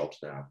numbers of jobs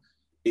now.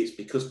 It's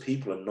because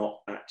people are not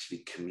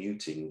actually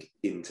commuting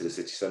into the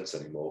city centre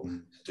anymore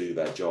to do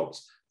their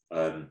jobs.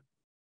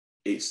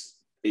 It's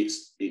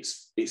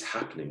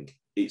happening.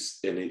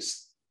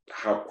 It's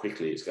how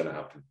quickly it's going to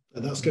happen.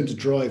 And that's going to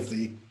drive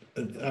the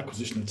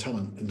acquisition of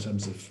talent in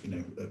terms of,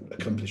 a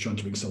company trying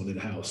to bring someone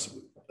in-house.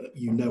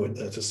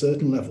 At a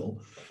certain level,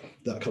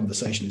 that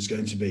conversation is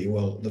going to be,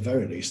 well, at the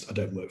very least, I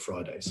don't work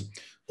Fridays,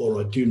 or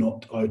I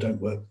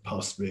don't work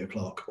past 3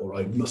 o'clock, or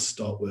I must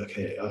start work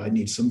here. I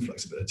need some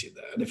flexibility in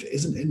there. And if it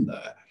isn't in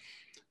there,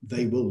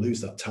 they will lose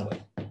that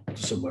talent to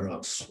somewhere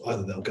else.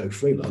 Either they'll go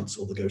freelance,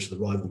 or they'll go to the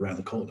rival around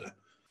the corner,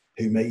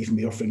 who may even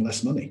be offering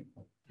less money,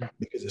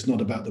 because it's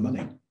not about the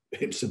money.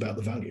 It's about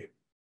the value.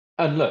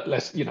 And look,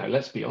 let's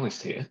be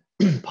honest here.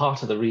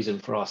 Part of the reason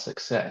for our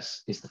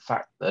success is the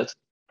fact that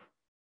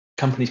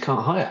companies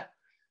can't hire.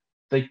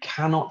 They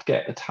cannot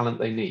get the talent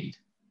they need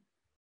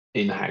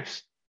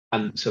in-house.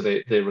 And so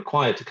they're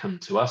required to come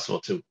to us,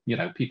 or to,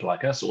 people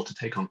like us, or to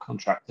take on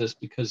contractors,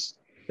 because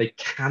they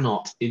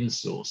cannot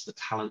insource the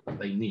talent that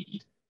they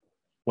need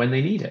when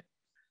they need it.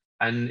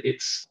 And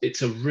it's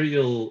a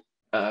real,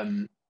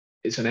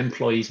 it's an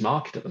employee's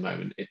market at the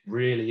moment. It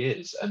really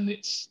is. And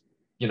it's,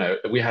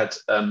 we had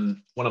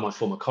one of my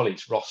former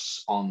colleagues,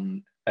 Ross,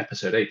 on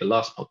episode 8, the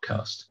last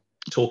podcast,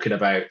 talking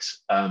about,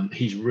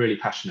 he's really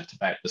passionate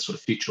about the sort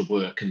of future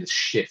work and the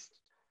shift.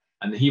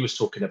 And he was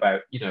talking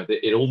about,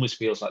 that it almost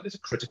feels like there's a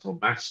critical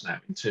mass now,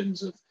 in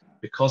terms of,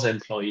 because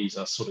employees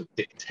are sort of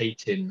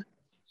dictating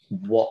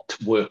what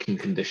working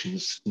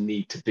conditions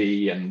need to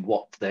be and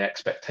what their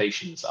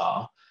expectations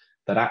are,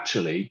 that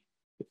actually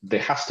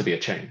there has to be a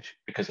change.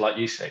 Because like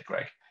you say,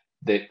 Greg,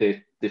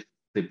 the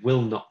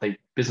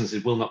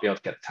businesses will not be able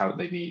to get the talent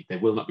they need. They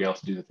will not be able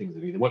to do the things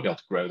they need. They won't be able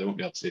to grow. They won't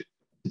be able to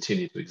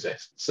continue to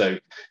exist. So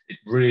it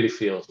really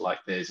feels like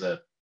there's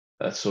a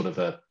sort of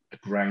a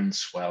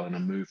groundswell and a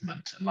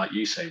movement. And like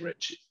you say,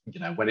 Rich,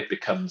 when it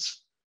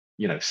becomes,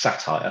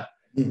 satire,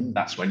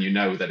 that's when you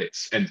know that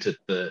it's entered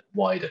the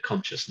wider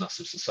consciousness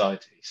of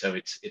society. So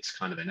it's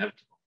kind of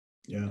inevitable.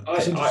 Yeah,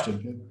 it's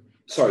interesting.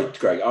 Sorry,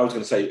 Greg, I was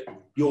going to say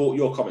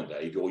your comment,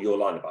 Dave, or your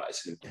line about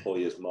it's an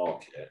employer's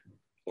market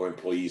or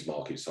employees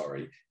market,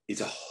 sorry,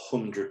 is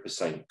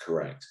 100%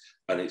 correct.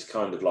 And it's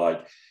kind of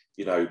like,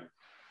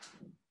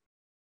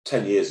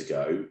 10 years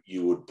ago,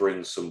 you would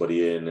bring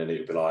somebody in and it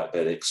would be like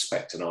they'd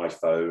expect an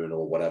iPhone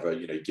or whatever,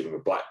 give them a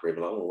BlackBerry,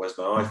 like, oh, where's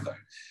my iPhone?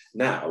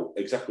 Now,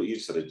 exactly what you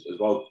said as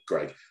well,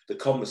 Greg, the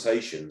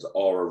conversations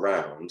are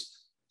around,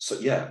 so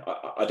yeah,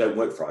 I don't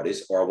work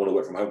Fridays, or I want to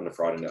work from home on a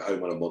Friday and at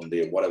home on a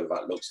Monday, and whatever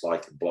that looks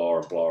like, and blah,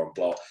 and blah, and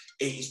blah.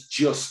 It's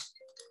just,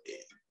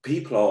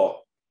 people are,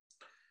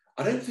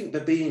 I don't think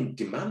they're being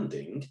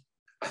demanding.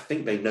 I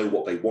think they know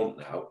what they want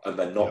now, and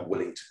they're not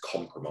willing to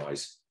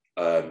compromise.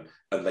 And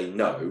they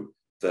know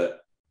that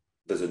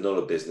there's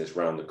another business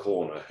round the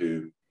corner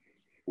who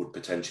would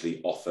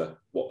potentially offer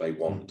what they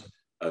want.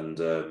 And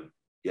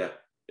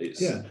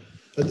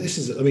and this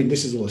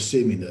is all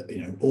assuming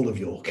that all of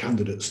your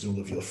candidates and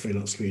all of your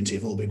freelance community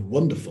have all been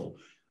wonderful.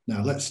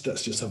 Now let's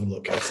just have a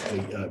look at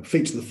the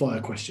feet to the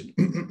fire question.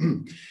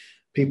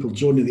 People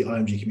joining the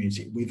IMG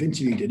community. We've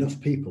interviewed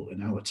enough people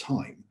in our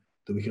time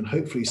that we can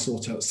hopefully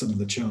sort out some of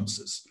the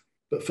chances.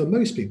 But for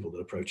most people that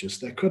approach us,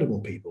 they're credible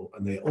people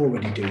and they're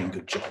already doing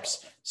good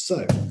jobs.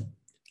 So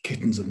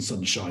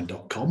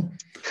kittensandsunshine.com.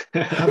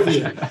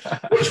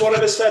 Which one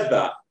of us said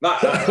that?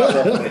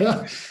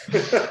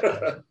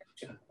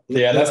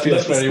 Yeah, that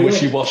feels very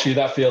wishy-washy.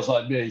 That feels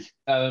like me.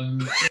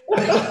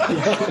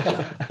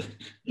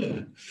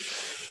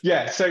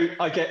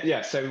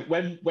 So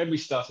when we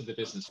started the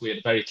business, we had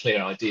a very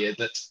clear idea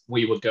that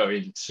we were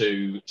going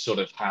to sort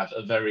of have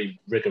a very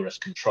rigorous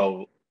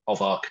control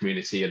of our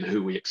community and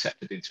who we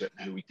accepted into it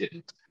and who we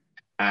didn't.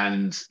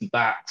 And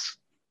that,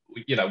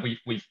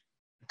 we've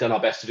done our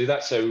best to do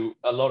that. So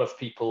a lot of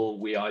people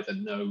we either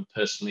know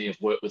personally, have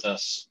worked with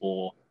us,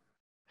 or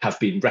have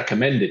been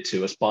recommended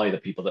to us by the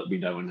people that we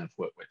know and have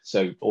worked with.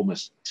 So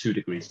almost 2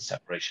 degrees of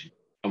separation.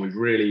 And we've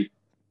really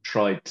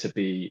tried to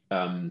be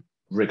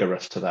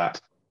rigorous to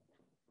that.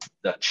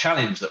 The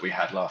challenge that we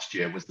had last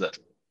year was that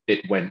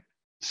it went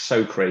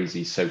so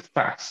crazy, so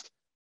fast.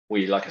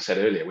 Like I said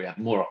earlier, we had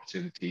more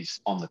opportunities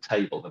on the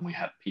table than we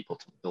had people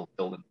to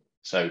fill them.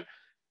 So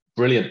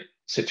brilliant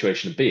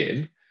situation to be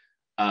in.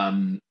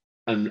 And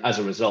as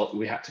a result,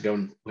 we had to go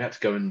and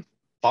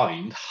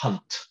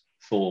hunt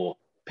for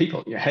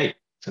people. Hey,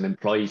 it's an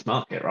employees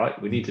market,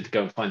 right? We needed to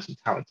go and find some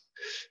talent.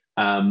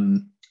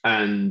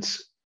 And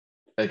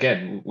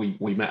again,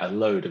 we met a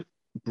load of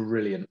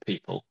brilliant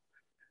people.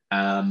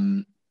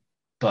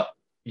 But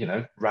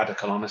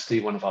radical honesty,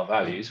 one of our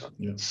values.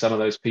 Yeah. Some of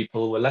those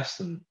people were less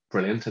than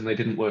brilliant and they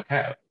didn't work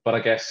out. But I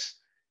guess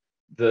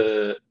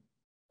the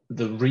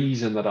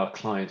reason that our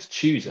clients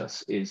choose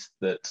us is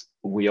that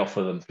we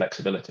offer them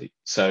flexibility.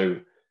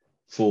 So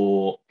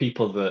for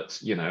people that,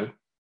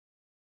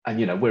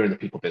 we're in the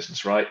people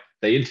business, right?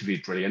 They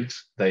interviewed brilliant.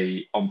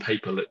 They, on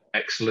paper, look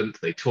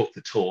excellent. They talk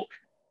the talk,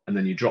 and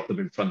then you drop them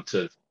in front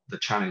of the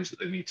challenge that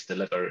they need to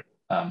deliver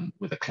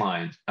with a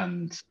client.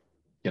 And,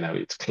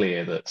 it's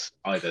clear that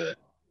either,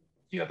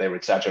 they were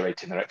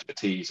exaggerating their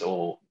expertise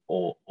or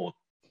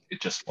it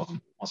just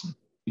wasn't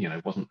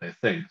their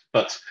thing.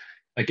 But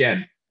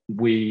again,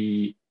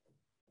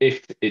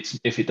 if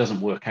it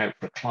doesn't work out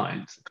for a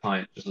client, the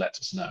client just lets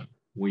us know.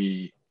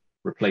 We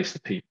replace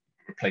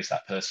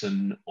that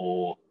person,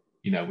 or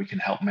we can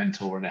help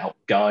mentor and help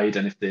guide.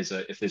 And if there's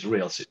a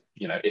real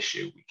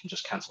issue, we can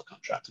just cancel the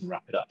contract and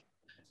wrap it up.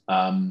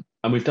 And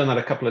we've done that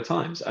a couple of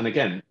times. And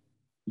again,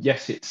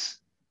 yes, it's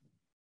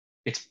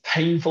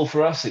painful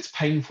for us. It's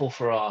painful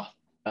for our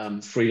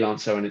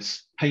freelancer, and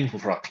it's painful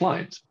for our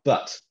client.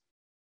 But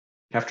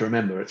you have to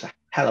remember, it's a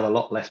hell of a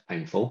lot less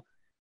painful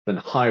than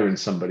hiring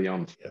somebody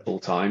on full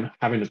time,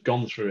 having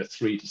gone through a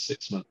 3 to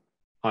 6 month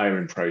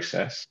hiring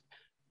process,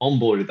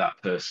 onboarded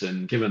that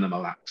person, given them a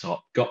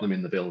laptop, got them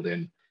in the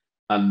building,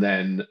 and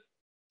then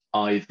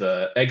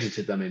either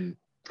exited them in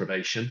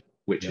probation,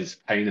 which is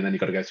pain, and then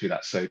you've got to go through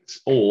that. So,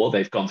 or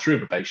they've gone through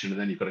probation and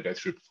then you've got to go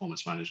through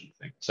performance management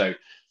thing. So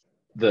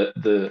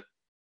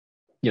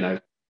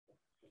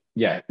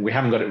we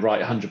haven't got it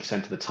right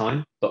 100% of the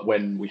time, but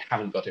when we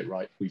haven't got it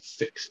right, we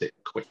fixed it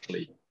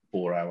quickly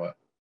for our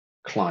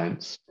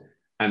clients.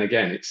 And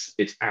again,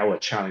 it's our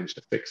challenge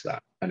to fix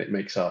that, and it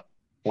makes our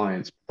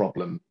clients'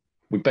 problem.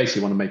 We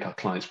basically want to make our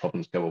clients'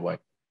 problems go away.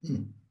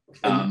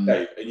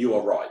 And you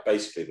are right.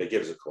 Basically, they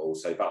give us a call,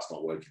 say that's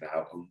not working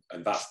out,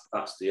 and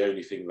that's the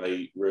only thing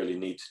they really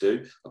need to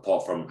do,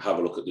 apart from have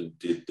a look at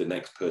the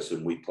next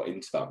person we put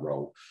into that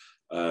role.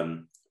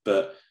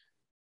 But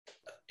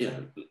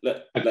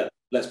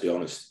let's be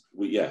honest.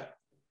 We've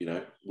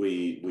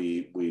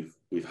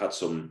had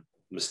some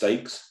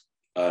mistakes.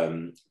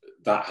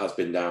 That has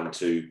been down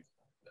to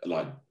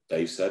like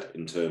Dave said,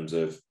 in terms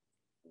of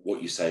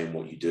what you say and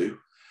what you do.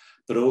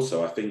 But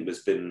also, I think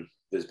there's been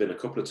a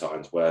couple of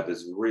times where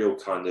there's a real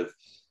kind of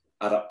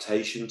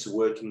adaptation to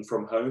working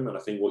from home. And I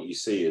think what you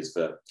see is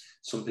that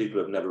some people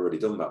have never really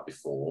done that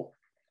before.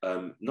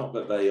 Not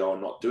that they are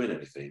not doing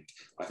anything.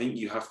 I think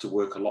you have to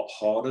work a lot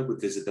harder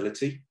with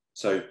visibility.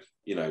 So,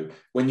 you know,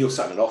 when you're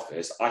sat in an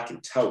office, I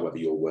can tell whether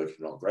you're working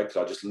or not, Greg,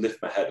 because I just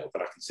lift my head up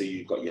and I can see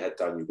you've got your head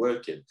down, you're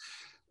working.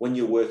 When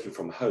you're working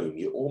from home,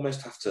 you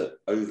almost have to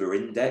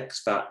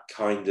over-index that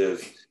kind of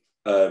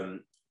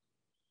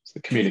it's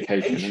the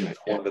communication, for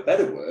want of a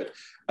better word.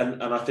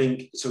 And I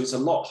think, so it's a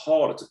lot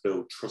harder to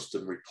build trust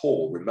and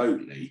rapport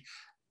remotely,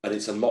 and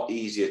it's a lot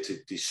easier to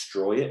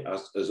destroy it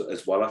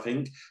as well, I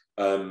think.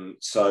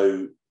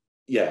 So,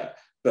 yeah,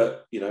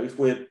 but, you know, if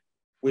we're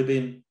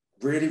being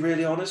really,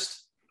 really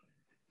honest,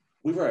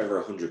 we were over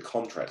 100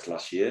 contracts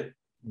last year.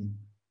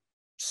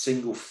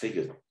 Single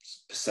figure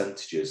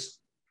percentages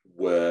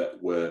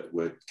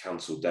were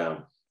cancelled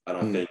down. And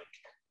I think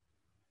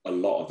a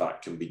lot of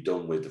that can be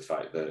done with the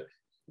fact that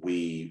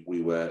we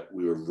were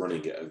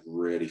running at a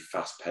really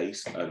fast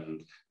pace,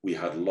 and we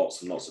had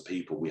lots and lots of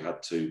people we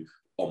had to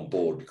on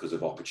board because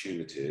of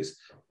opportunities.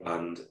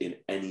 And in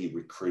any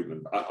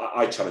recruitment,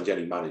 I challenge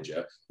any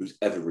manager who's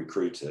ever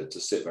recruited to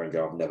sit there and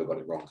go, I've never got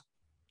it wrong.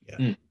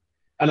 Yeah.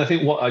 And I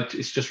think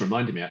it's just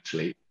reminded me,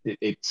 actually,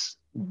 it's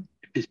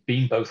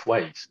been both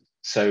ways.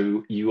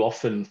 So you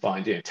often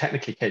find, you know,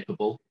 technically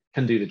capable,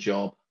 can do the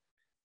job,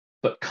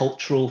 but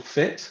cultural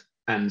fit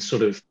and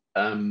sort of,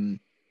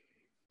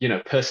 you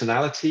know,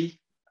 personality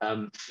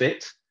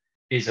fit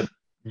is a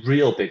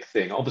real big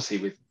thing. Obviously,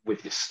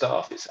 with your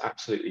staff, it's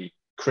absolutely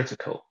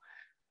critical.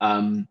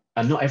 And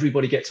not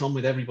everybody gets on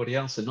with everybody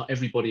else, and not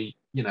everybody,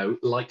 you know,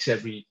 likes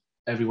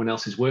everyone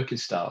else's working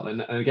style.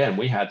 And again,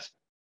 we had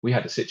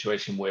a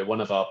situation where one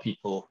of our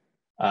people,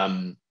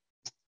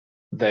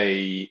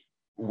 they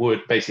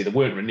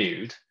weren't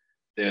renewed.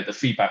 The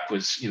feedback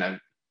was, you know,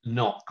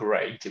 not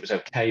great. It was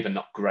okay, but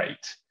not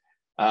great.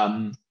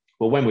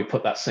 Well, when we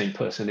put that same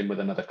person in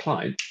with another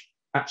client,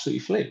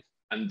 absolutely flew.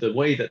 And the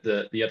way that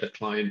the other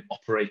client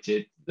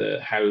operated,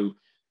 how,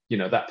 you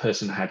know, that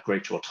person had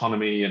greater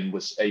autonomy and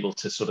was able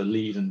to sort of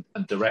lead and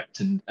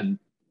direct and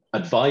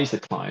advise the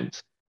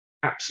client,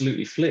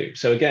 absolutely flew.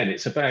 So again,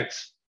 it's about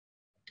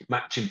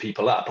matching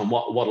people up. And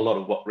what a lot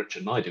of what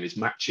Richard and I do is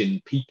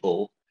matching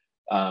people,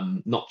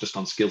 not just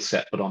on skill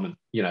set, but on,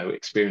 you know,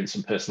 experience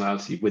and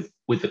personality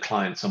with the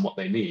clients and what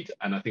they need.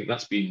 And I think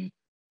that's been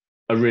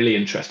a really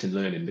interesting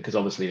learning, because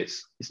obviously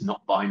it's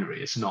not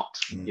binary. It's not,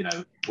 you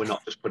know, we're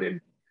not just putting.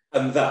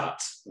 And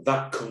that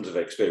comes with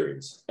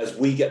experience. As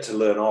we get to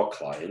learn our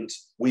client,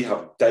 we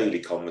have daily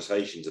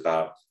conversations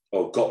about,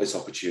 oh, got this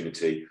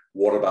opportunity.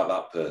 What about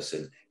that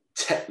person?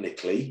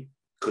 Technically,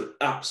 could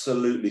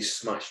absolutely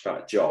smash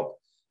that job.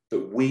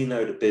 But we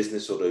know the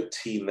business or the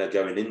team they're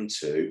going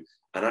into,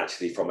 and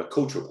actually from a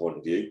cultural point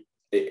of view,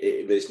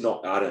 it's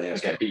not, I don't know.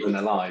 Get eaten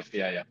alive.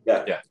 Yeah.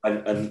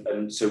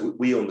 And so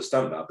we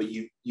understand that, but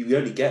you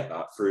only get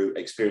that through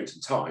experience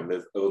and time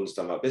of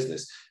understanding that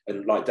business.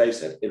 And like Dave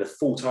said, in a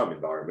full-time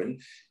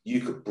environment,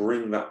 you could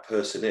bring that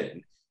person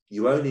in.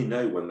 You only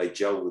know when they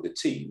gel with the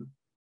team,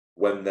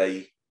 when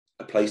they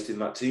are placed in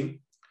that team.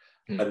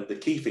 And the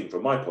key thing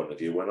from my point of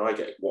view,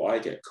 what I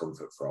get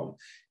comfort from,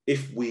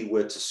 if we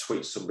were to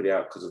switch somebody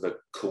out because of a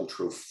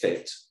cultural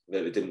fit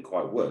that it didn't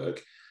quite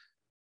work,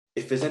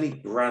 if there's any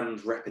brand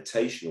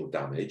reputational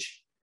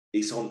damage,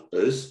 it's on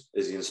us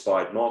as the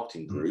Inspired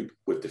Marketing Group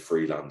with the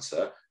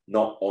freelancer,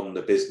 not on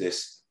the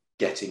business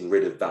getting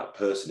rid of that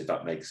person, if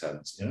that makes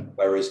sense. Yeah.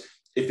 Whereas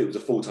if it was a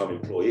full-time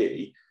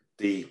employee,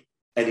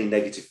 any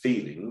negative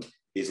feeling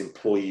is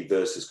employee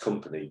versus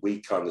company.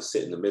 We kind of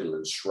sit in the middle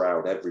and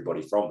shroud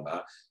everybody from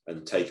that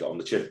and take it on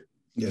the chin.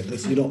 Yeah,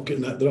 they're not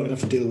going to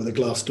have to deal with a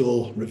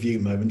Glassdoor review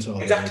moment, are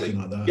they? Exactly.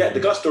 Like that. Yeah, the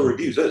Glassdoor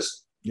reviews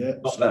us. Yeah,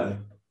 not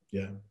them.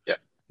 Yeah.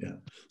 Yeah.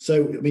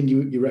 So, I mean,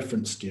 you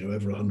referenced, you know,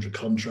 over 100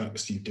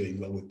 contracts. You're doing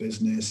well with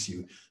business.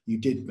 You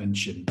did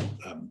mention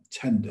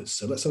tenders.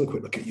 So let's have a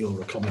quick look at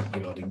your comment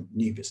regarding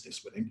new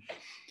business winning.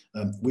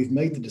 We've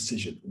made the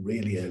decision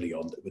really early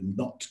on that we're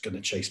not going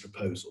to chase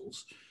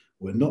proposals.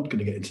 We're not going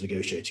to get into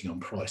negotiating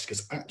on price,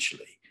 because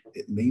actually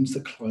it means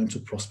the client or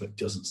prospect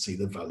doesn't see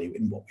the value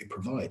in what we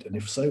provide. And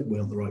if so, we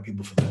aren't the right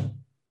people for them.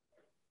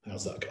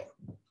 How's that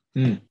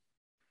gone?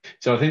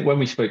 So I think when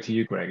we spoke to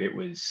you, Greg, it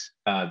was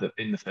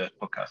in the first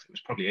podcast, it was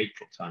probably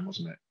April time,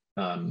 wasn't it?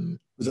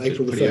 Was it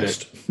April the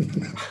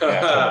 1st?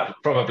 Yeah,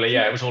 probably.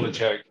 Yeah, it was all a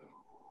joke.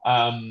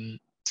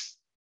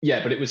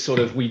 Yeah, but it was sort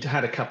of, we'd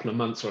had a couple of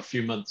months or a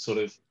few months sort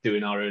of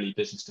doing our early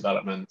business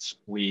development.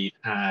 We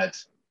had,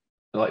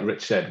 like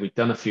Rich said, we'd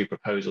done a few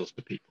proposals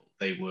to people.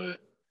 They were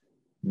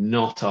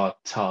not our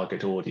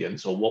target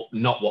audience, or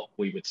not what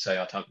we would say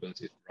our target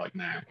audience is right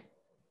now.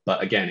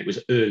 But again, it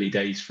was early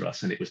days for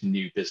us, and it was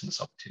new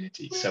business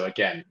opportunities. So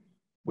again,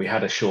 we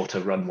had a shorter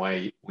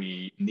runway.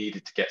 We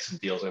needed to get some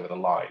deals over the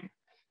line,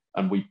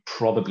 and we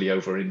probably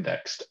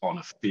over-indexed on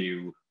a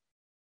few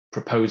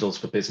proposals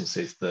for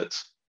businesses that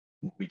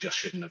we just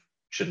shouldn't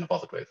have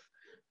bothered with.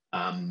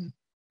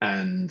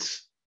 And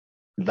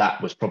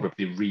that was probably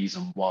the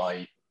reason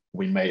why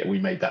we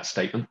made that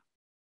statement.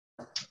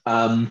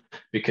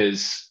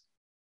 Because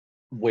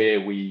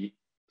where we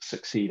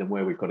succeed and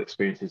where we've got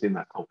experiences in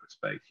that corporate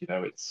space,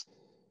 it's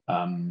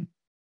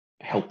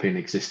helping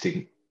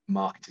existing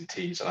marketing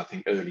teams. And I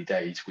think early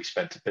days we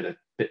spent a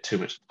bit too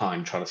much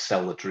time trying to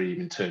sell the dream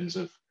in terms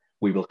of,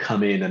 we will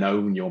come in and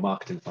own your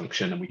marketing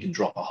function and we can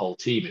drop a whole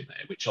team in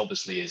there, which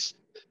obviously is,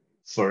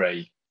 for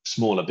a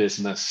smaller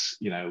business,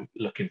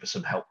 looking for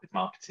some help with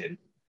marketing,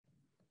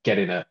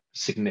 getting a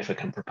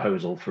significant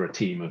proposal for a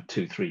team of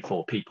 2, 3,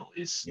 4 people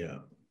is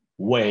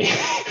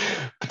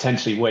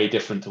potentially way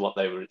different to what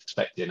they were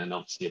expecting, and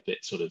obviously a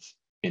bit sort of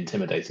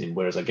intimidating.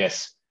 Whereas I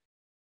guess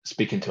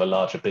speaking to a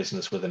larger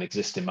business with an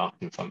existing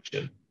marketing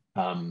function,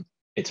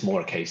 it's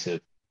more a case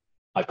of,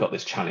 I've got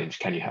this challenge,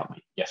 can you help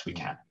me? Yes, we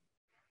can.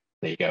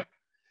 There you go.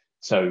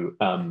 So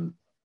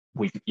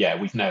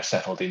we've now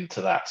settled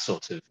into that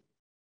sort of,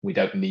 we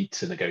don't need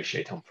to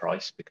negotiate on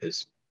price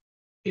because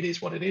it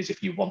is what it is.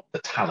 If you want the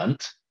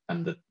talent,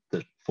 and the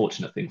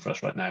fortunate thing for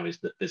us right now is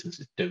that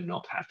businesses do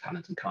not have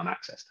talent and can't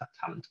access that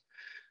talent.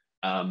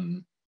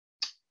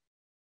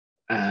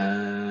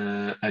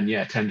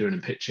 And tendering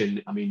and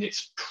pitching, I mean,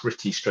 it's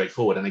pretty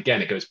straightforward. And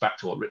again, it goes back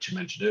to what Richard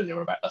mentioned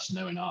earlier about us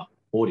knowing our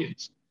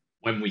audience.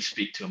 When we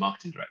speak to a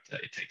marketing director,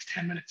 it takes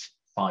 10 minutes,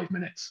 5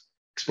 minutes,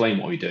 explain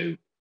what we do,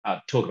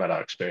 talk about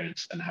our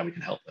experience and how we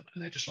can help them.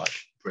 And they're just like,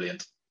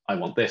 brilliant, I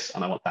want this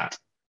and I want that.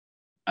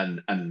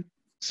 And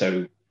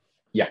so,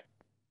 yeah.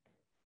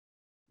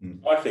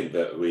 I think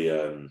that we,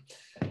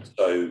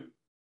 so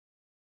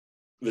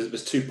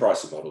there's 2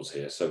 pricing models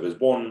here. So there's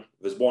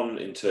one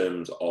in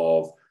terms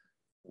of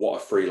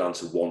what a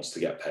freelancer wants to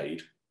get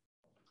paid.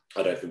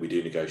 I don't think we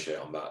do negotiate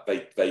on that.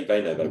 They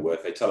know their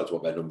worth. They tell us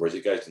what their number is.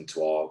 It goes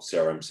into our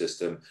CRM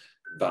system.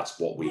 That's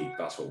what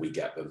we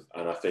get them.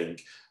 And I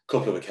think a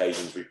couple of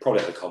occasions we've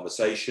probably had a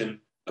conversation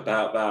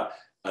about that,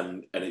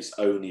 and it's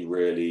only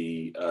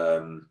really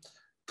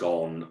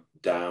gone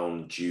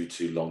down due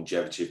to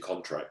longevity of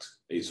contract.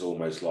 It's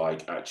almost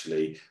like,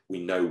 actually, we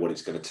know what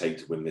it's going to take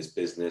to win this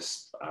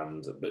business,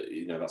 but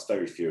that's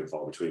very few and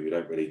far between. We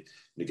don't really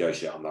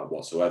negotiate on that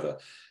whatsoever.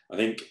 I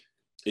think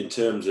in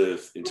terms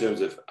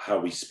of how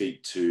we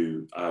speak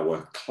to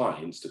our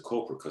clients, to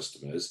corporate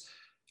customers,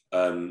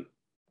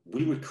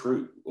 we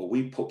recruit, or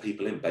we put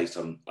people in based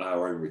on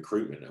our own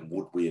recruitment and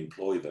would we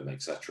employ them,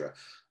 etc.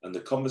 And the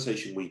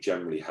conversation we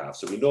generally have,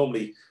 so we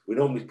normally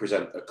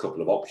present a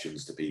couple of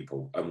options to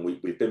people, and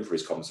we've been through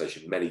this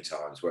conversation many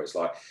times where it's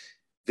like,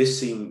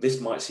 this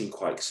might seem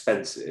quite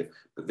expensive,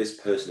 but this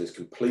person is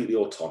completely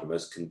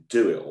autonomous, can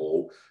do it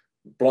all,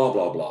 blah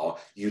blah blah.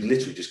 You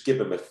literally just give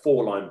them a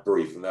 4-line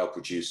brief and they'll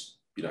produce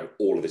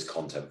all of this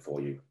content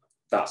for you.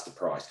 That's the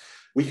price.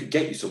 We could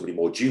get you somebody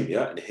more junior,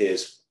 and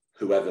here's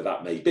whoever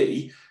that may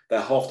be.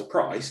 They're half the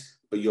price,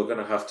 but you're going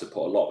to have to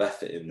put a lot of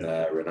effort in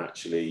there and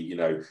actually,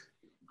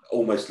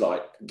 almost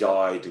like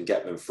guide and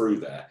get them through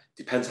there.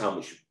 Depends how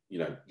much,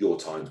 your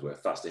time's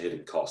worth. That's the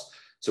hidden cost.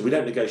 So we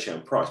don't negotiate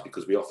on price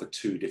because we offer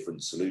 2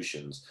 different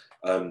solutions.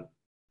 And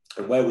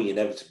where we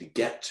inevitably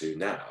get to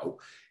now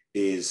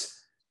is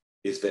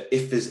that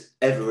if there's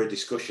ever a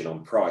discussion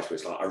on price where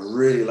it's like, I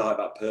really like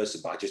that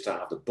person, but I just don't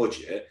have the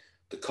budget,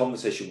 the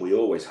conversation we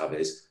always have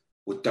is,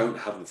 well, don't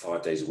have them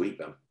 5 days a week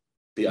then.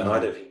 And I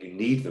don't think you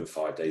need them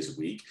 5 days a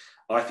week.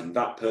 I think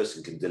that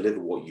person can deliver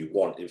what you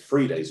want in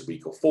 3 days a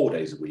week or 4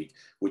 days a week,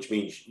 which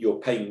means you're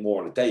paying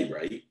more on a day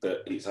rate,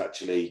 but it's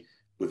actually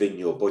within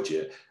your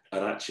budget.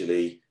 And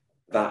actually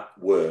that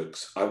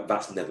works.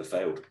 That's never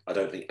failed. I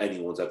don't think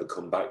anyone's ever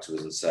come back to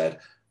us and said,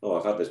 oh,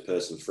 I've had this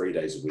person 3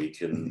 days a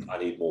week and I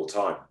need more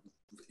time.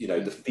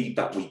 The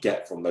feedback we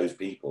get from those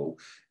people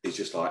is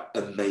just like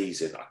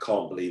amazing. I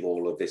can't believe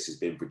all of this has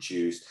been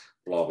produced,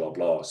 blah, blah,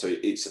 blah. So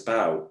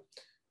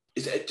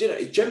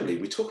generally,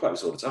 we talk about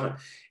this all the time.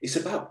 It's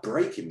about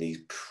breaking these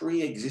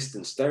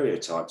pre-existing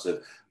stereotypes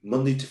of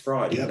Monday to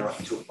Friday, 9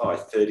 to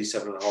 5,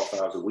 37 and a half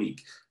hours a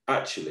week.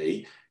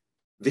 Actually,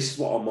 this is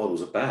what our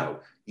model's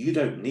about. You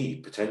don't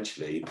need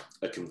potentially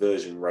a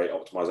conversion rate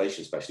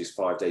optimization specialist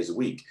 5 days a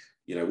week.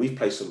 We've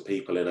placed some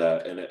people in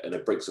a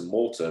bricks and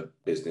mortar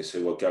business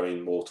who are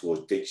going more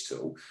towards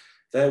digital.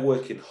 They're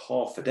working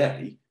half a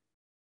day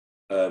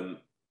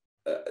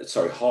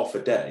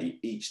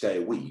each day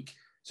a week.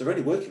 So they're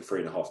only working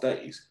 3.5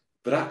 days,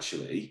 but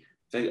actually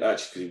they work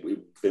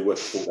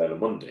a full day on a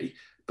Monday,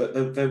 but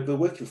they're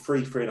working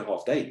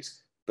 3.5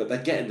 days, but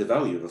they're getting the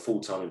value of a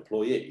full-time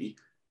employee,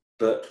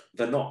 but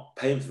they're not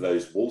paying for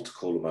those water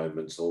cooler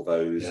moments or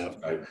those,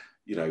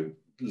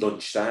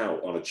 lunched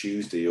out on a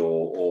Tuesday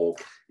or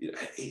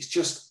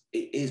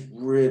it is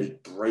really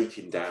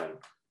breaking down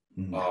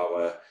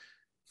our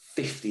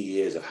 50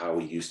 years of how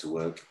we used to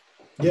work.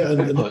 Yeah.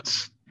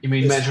 Outputs. You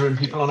mean measuring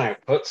people on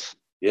outputs?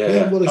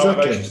 Yeah, well,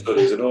 exactly.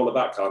 Studies and all of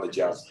that kind of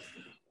jazz.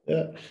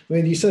 Yeah, I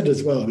mean, you said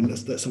as well,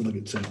 let's have a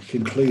look to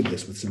conclude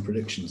this with some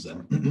predictions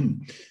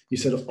then. You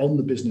said on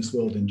the business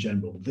world in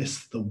general,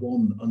 the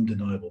one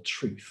undeniable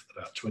truth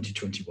about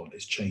 2021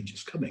 is change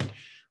is coming.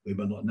 We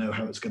might not know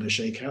how it's going to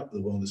shake out.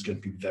 The world is going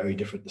to be very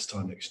different this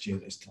time next year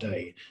than it is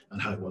today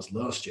and how it was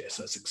last year.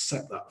 So let's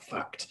accept that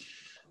fact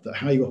that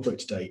how you operate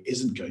today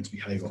isn't going to be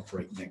how you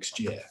operate next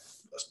year.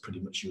 That's pretty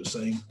much you were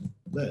saying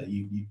there.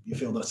 You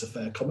feel that's a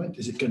fair comment?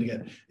 Is it going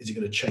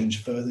to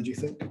change further, do you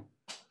think?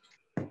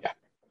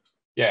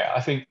 Yeah,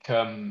 I think,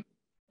 I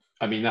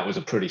mean, that was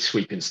a pretty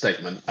sweeping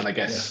statement. And I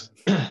guess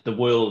the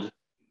world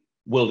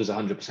is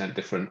 100%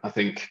 different. I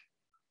think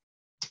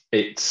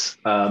it's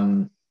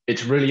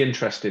really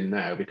interesting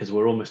now because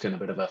we're almost in a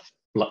bit of a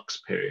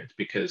flux period,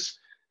 because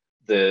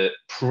during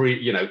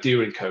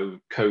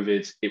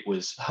COVID, it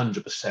was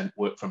 100%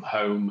 work from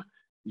home,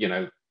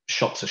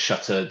 shops are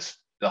shuttered,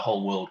 the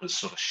whole world was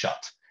sort of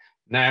shut.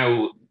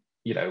 Now,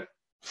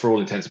 for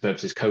all intents and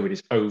purposes, COVID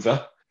is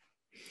over.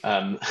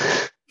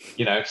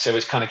 So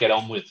it's kind of get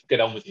on with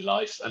your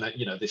life.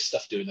 And this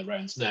stuff doing the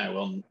rounds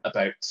now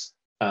about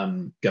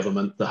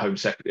government, the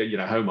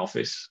Home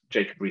Office,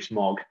 Jacob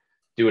Rees-Mogg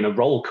doing a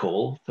roll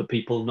call for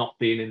people not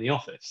being in the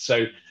office.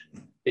 So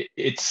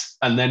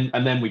and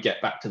then we get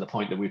back to the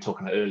point that we were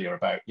talking earlier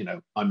about,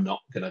 I'm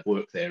not going to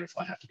work there if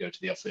I have to go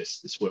to the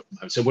office. It's work from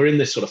home. So we're in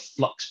this sort of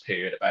flux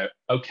period about,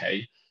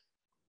 okay,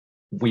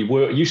 we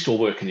used to all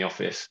work in the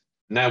office.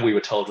 Now we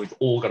were told we've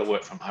all got to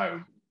work from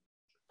home.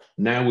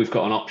 Now we've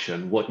got an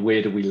option.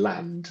 Where do we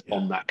land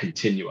on that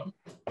continuum?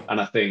 And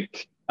I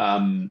think,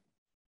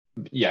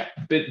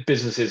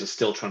 businesses are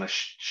still trying to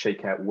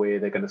shake out where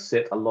they're going to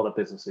sit. A lot of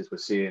businesses, we're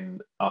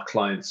seeing our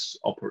clients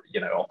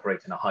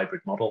operate in a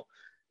hybrid model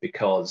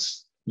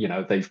because,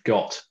 they've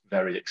got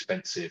very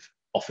expensive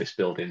office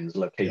buildings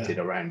located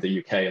around the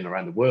UK and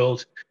around the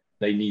world.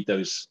 They need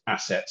those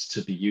assets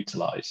to be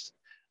utilized.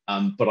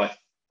 But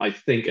I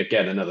think,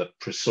 again, another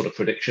sort of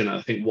prediction,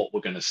 I think what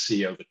we're going to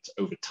see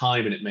over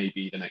time, and it may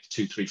be the next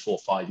 2, 3, 4,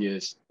 5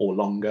 years or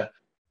longer,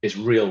 is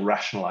real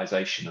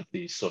rationalization of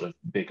these sort of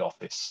big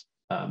office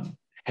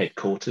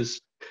headquarters.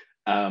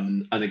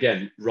 And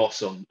again,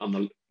 Ross on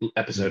the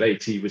episode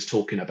 8, he was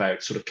talking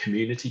about sort of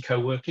community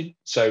co-working.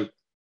 So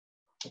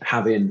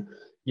having,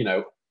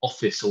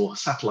 office or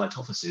satellite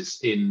offices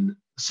in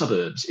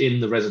suburbs, in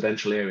the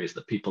residential areas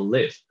that people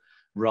live,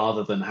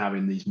 rather than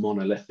having these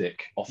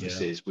monolithic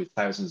offices with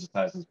thousands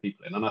of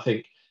people in. And I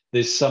think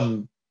there's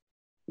some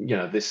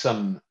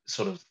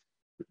sort of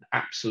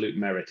absolute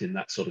merit in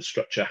that sort of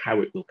structure.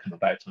 How it will come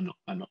about,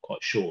 I'm not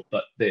quite sure,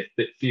 but it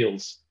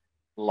feels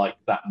like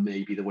that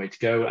may be the way to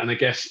go. And I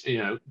guess,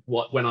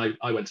 when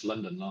I went to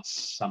London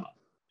last summer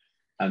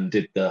and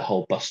did the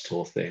whole bus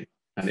tour thing,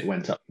 and it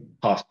went up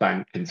past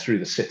Bank and through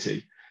the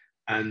city,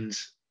 and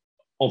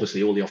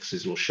obviously all the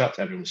offices were shut,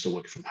 everyone's still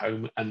working from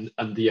home, and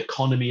the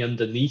economy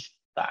underneath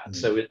that.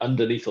 So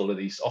underneath all of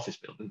these office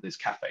buildings, there's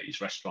cafes,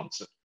 restaurants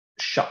that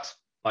are shut.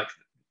 Like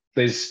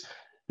there's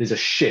a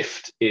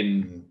shift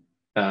in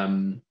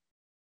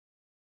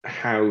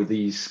how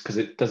these, because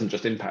it doesn't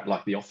just impact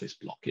like the office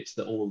block, it's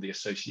all the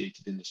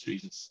associated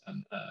industries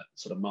and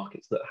sort of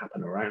markets that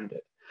happen around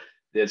it.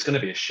 There's going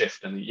to be a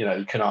shift, and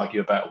you can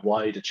argue about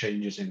wider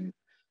changes in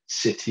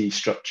city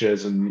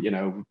structures, and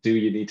do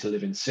you need to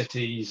live in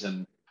cities,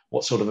 and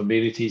what sort of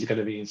amenities are going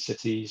to be in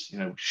cities?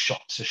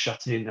 Shops are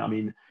shut in. I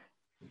mean,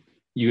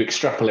 you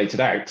extrapolate it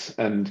out,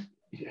 and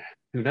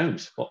who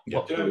knows what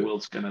the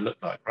world's going to look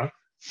like, right?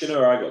 Do you know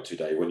where I got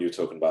today when you were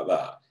talking about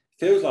that?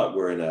 It feels like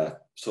we're in a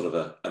sort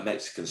of a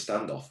Mexican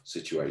standoff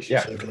situation.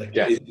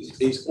 Yeah.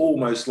 It's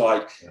almost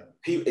like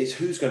it's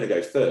who's going to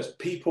go first.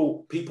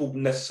 People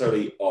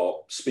necessarily are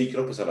speaking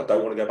up and saying, I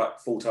don't want to go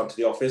back full time to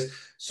the office.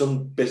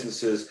 Some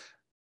businesses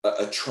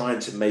are trying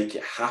to make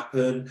it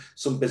happen.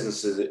 Some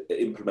businesses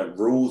implement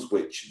rules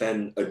which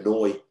then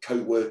annoy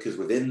co-workers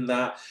within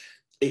that.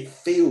 It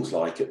feels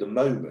like at the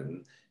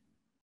moment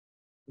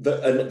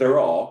that, and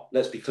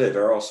let's be clear,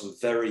 there are some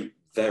very,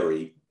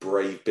 very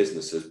brave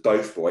businesses,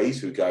 both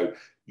ways, who go,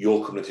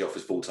 you're coming to the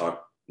office full time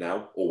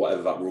now, or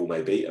whatever that rule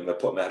may be, and they're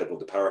putting their head above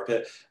the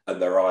parapet,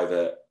 and they're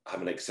either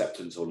having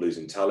acceptance or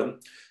losing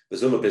talent.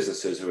 There's other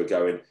businesses who are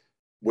going,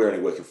 we're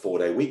only working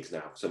 4-day weeks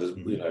now. So there's,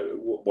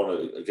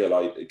 a girl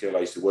I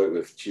used to work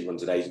with, she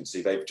runs an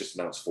agency, they've just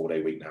announced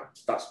 4-day week now.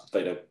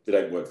 They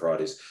don't work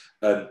Fridays.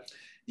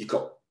 You've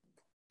got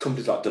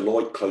companies like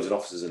Deloitte closing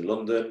offices in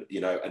London,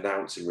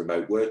 announcing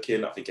remote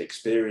working. I think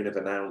Experian have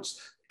announced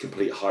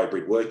complete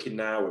hybrid working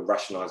now and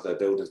rationalised their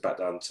buildings back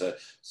down to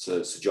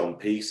Sir John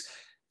Peace.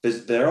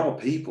 There are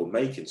people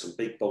making some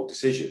big, bold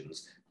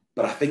decisions,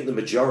 but I think the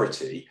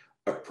majority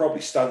are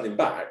probably standing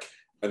back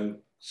and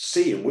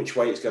seeing which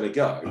way it's going to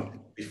go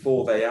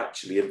before they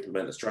actually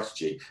implement a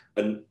strategy.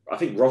 And I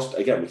think Ross,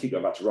 again, we keep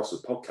going back to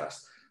Ross's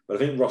podcast, but I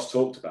think Ross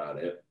talked about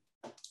it.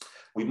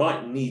 We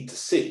might need to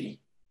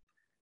see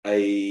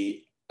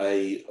a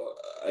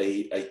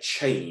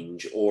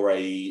change or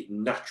a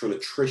natural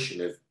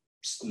attrition of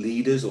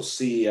leaders or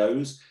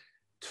CEOs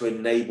to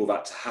enable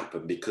that to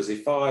happen. Because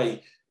if I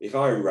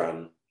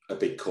ran a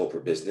big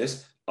corporate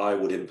business, I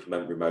would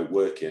implement remote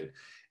working.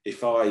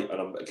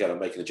 I'm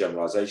making a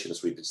generalization, a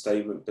sweeping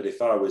statement, but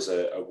if I was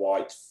a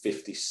white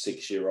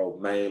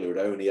 56-year-old male who had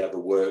only ever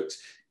worked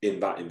in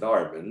that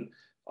environment,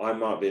 I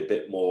might be a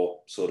bit more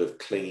sort of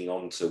clinging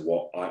on to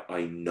what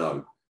I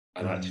know.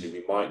 And actually,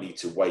 we might need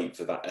to wait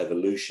for that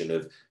evolution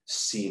of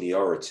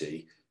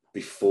seniority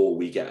before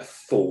we get a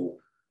full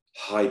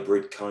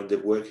hybrid kind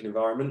of working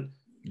environment.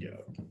 Yeah.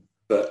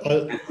 But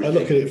I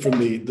look at it from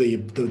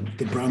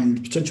the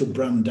brand, potential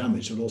brand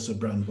damage, and also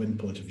brand win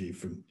point of view.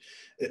 From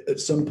at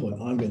some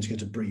point, I'm going to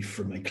get a brief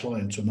from a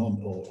client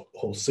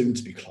or soon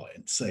to be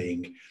client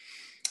saying,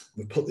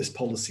 we've put this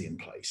policy in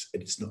place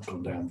and it's not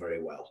gone down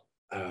very well.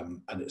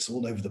 And it's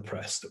all over the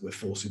press that we're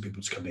forcing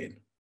people to come in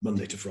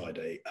Monday to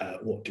Friday.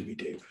 What do we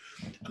do?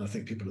 And I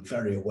think people are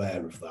very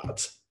aware of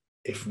that.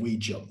 If we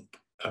jump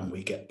and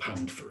we get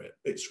panned for it,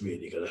 it's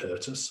really going to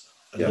hurt us.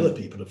 And other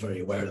people are very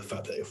aware of the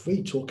fact that if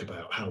we talk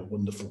about how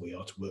wonderful we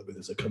are to work with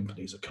as a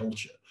company, as a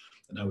culture,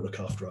 and how we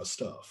look after our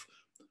staff,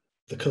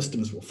 the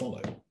customers will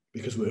follow,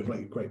 because we're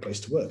a great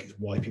place to work. It's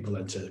why people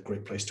enter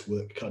Great Place to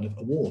Work kind of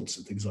awards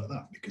and things like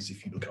that, because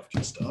if you look after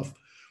your staff,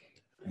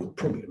 you'll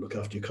probably look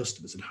after your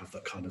customers and have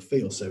that kind of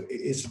feel. So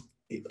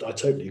I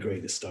totally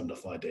agree, this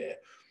standoff idea.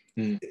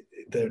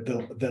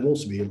 There'll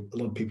also be a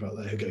lot of people out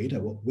there who go, you know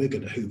what, we're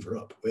going to hoover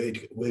up. We're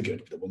going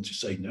to be the ones who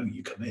say, no,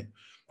 you come in.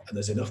 And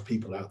there's enough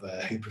people out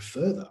there who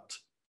prefer that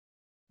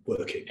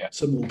working. Yeah.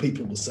 Some more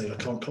people will say, I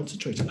can't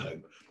concentrate at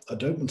home. I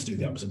don't want to do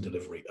the Amazon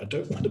delivery. I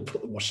don't want to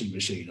put the washing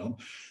machine on.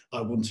 I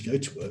want to go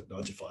to work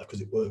 9 to 5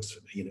 because it works for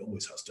me and it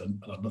always has done.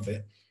 And I love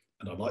it.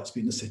 And I like to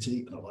be in the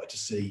city and I like to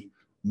see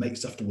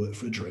mates have to work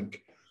for a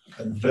drink.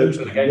 And those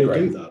people will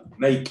do that.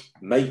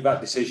 Make that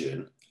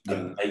decision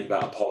and make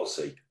that a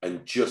policy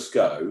and just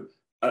go.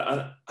 And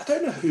I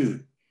don't know who,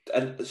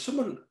 and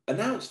someone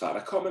announced that. I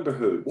can't remember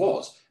who it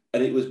was.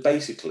 And it was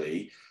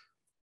basically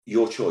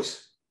your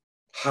choice.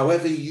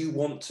 However you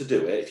want to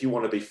do it, if you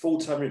want to be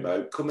full-time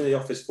remote, come in the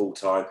office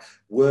full-time,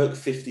 work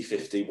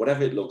 50-50,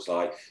 whatever it looks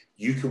like,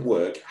 you can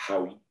work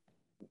how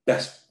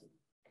best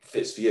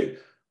fits for you.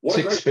 It's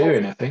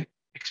Experian, I think.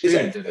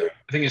 Experian did it.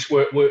 I think it's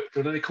work. What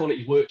do they call it?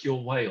 You work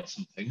your way or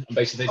something. And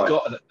basically, they've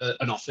got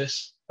an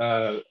office,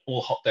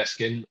 all hot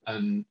desking,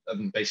 and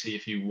basically,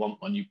 if you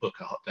want one, you book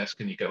a hot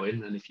desk and you go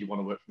in. And if you want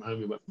to work from home,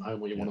 you work from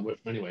home, or you want to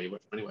work from anywhere, you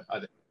work from anywhere.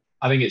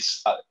 I think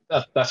it's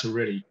that's a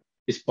really,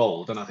 it's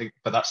bold, and I think,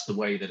 but that's the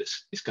way that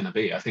it's going to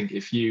be. I think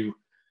if you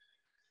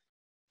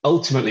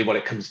ultimately what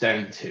it comes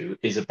down to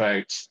is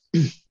about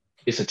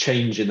it's a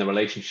change in the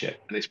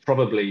relationship, and it's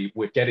probably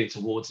we're getting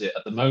towards it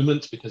at the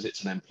moment because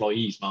it's an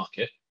employees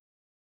market,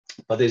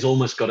 but there's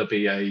almost got to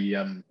be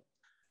a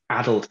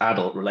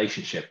adult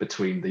relationship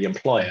between the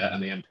employer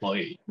and the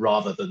employee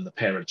rather than the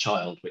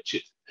parent-child, which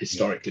it's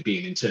historically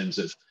been in terms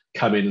of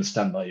come in and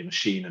stand by your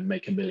machine and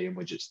make 1 million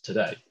widgets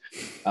today.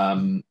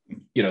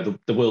 You know,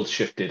 the world's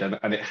shifted,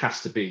 and it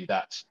has to be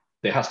that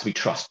there has to be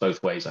trust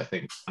both ways, I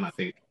think. And I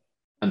think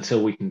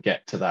until we can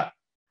get to that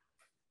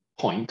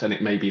point, and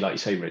it may be, like you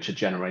say, Rich, a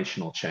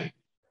generational change,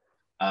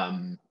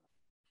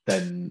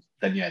 then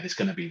yeah, there's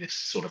going to be this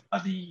sort of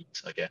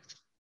unease, I guess.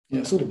 Yeah,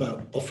 it's all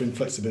about offering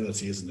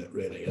flexibility, isn't it,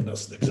 really? And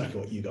that's exactly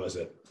what you guys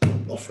are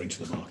offering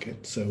to the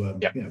market. So,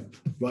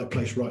 right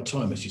place, right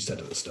time, as you said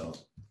at the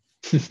start.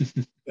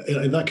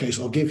 In that case,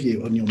 I'll give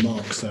you on your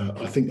marks.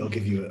 I think I'll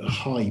give you a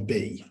high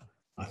B.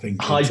 I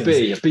think high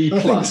B, a B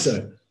plus. I think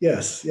so.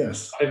 Yes.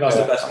 I think that's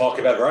the best mark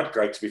I've ever had,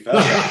 Greg. To be fair,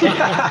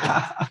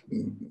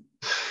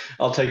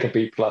 I'll take a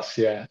B plus.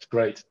 Yeah, it's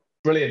great,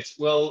 brilliant.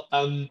 Well,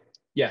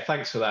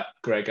 thanks for that,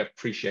 Greg. I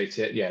appreciate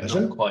it. Yeah,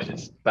 not quite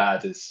as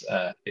bad as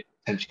it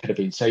potentially could have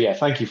been. So yeah,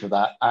 thank you for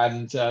that,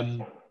 and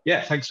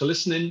thanks for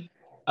listening.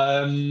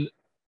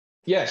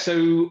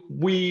 So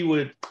we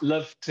would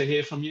love to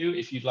hear from you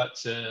if you'd like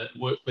to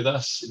work with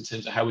us in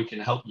terms of how we can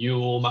help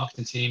your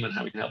marketing team and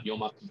how we can help your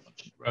marketing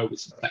function grow with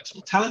some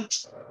flexible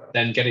talent.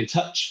 Then get in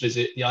touch,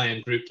 visit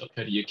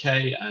theimgroup.co.uk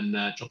and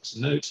drop us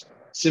a note.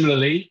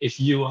 Similarly, if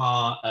you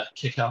are a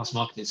kick-ass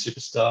marketing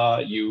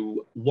superstar,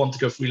 you want to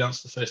go freelance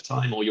for the first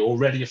time, or you're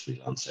already a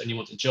freelancer and you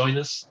want to join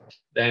us,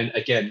 then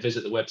again,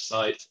 visit the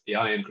website,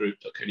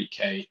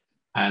 theimgroup.co.uk,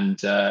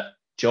 and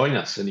join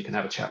us, and you can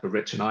have a chat with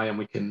Rich and I, and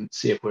we can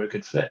see if we're a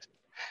good fit.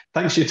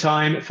 Thanks for your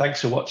time.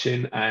 Thanks for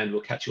watching, and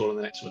we'll catch you all on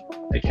the next one.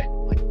 Take care.